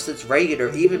about us since Reagan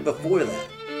or even before that.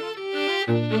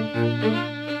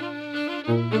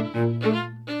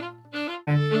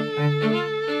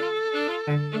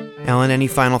 Ellen, any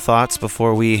final thoughts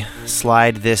before we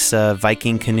slide this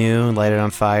Viking canoe and light it on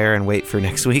fire and wait for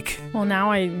next week? Well,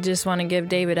 now I just want to give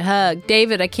David a hug.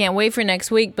 David, I can't wait for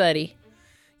next week, buddy.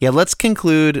 Yeah, let's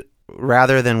conclude,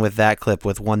 rather than with that clip,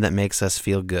 with one that makes us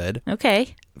feel good.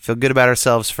 Okay. Feel good about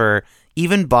ourselves for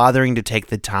even bothering to take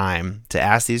the time to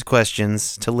ask these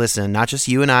questions, to listen, not just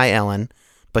you and I, Ellen,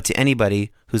 but to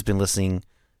anybody who's been listening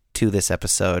to this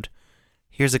episode.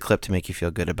 Here's a clip to make you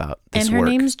feel good about this work. And her work.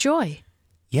 name's Joy.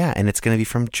 Yeah, and it's going to be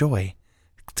from Joy.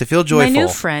 To feel joyful. My new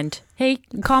friend. Hey,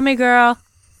 call me girl.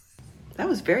 That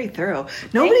was very thorough.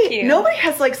 Nobody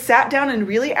has sat down and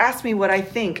really asked me what I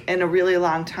think in a really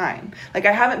long time. I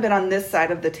haven't been on this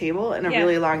side of the table in a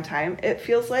really long time, it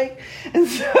feels like. And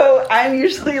so I'm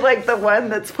usually the one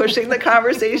that's pushing the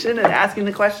conversation and asking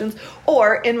the questions.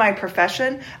 Or in my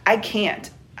profession, I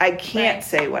can't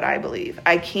say what I believe.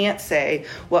 I can't say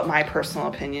what my personal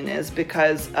opinion is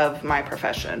because of my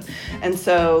profession. And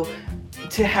so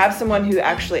to have someone who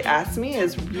actually asks me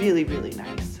is really, really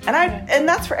nice. And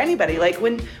that's for anybody.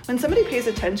 When somebody pays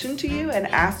attention to you and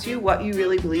asks you what you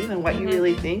really believe and what you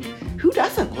really think, who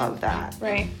doesn't love that?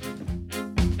 Right.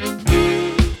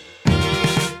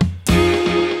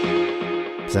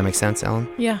 Does that make sense, Ellen?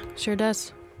 Yeah, sure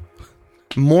does.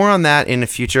 More on that in the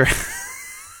future.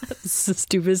 It's the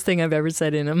stupidest thing I've ever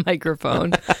said in a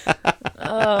microphone.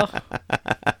 Oh.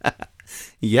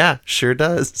 Yeah, sure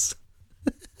does.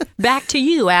 Back to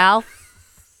you, Al.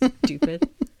 Stupid.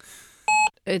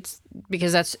 It's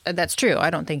because that's true. I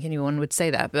don't think anyone would say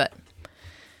that, but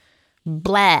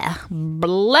blah,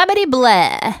 blabbity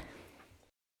blah.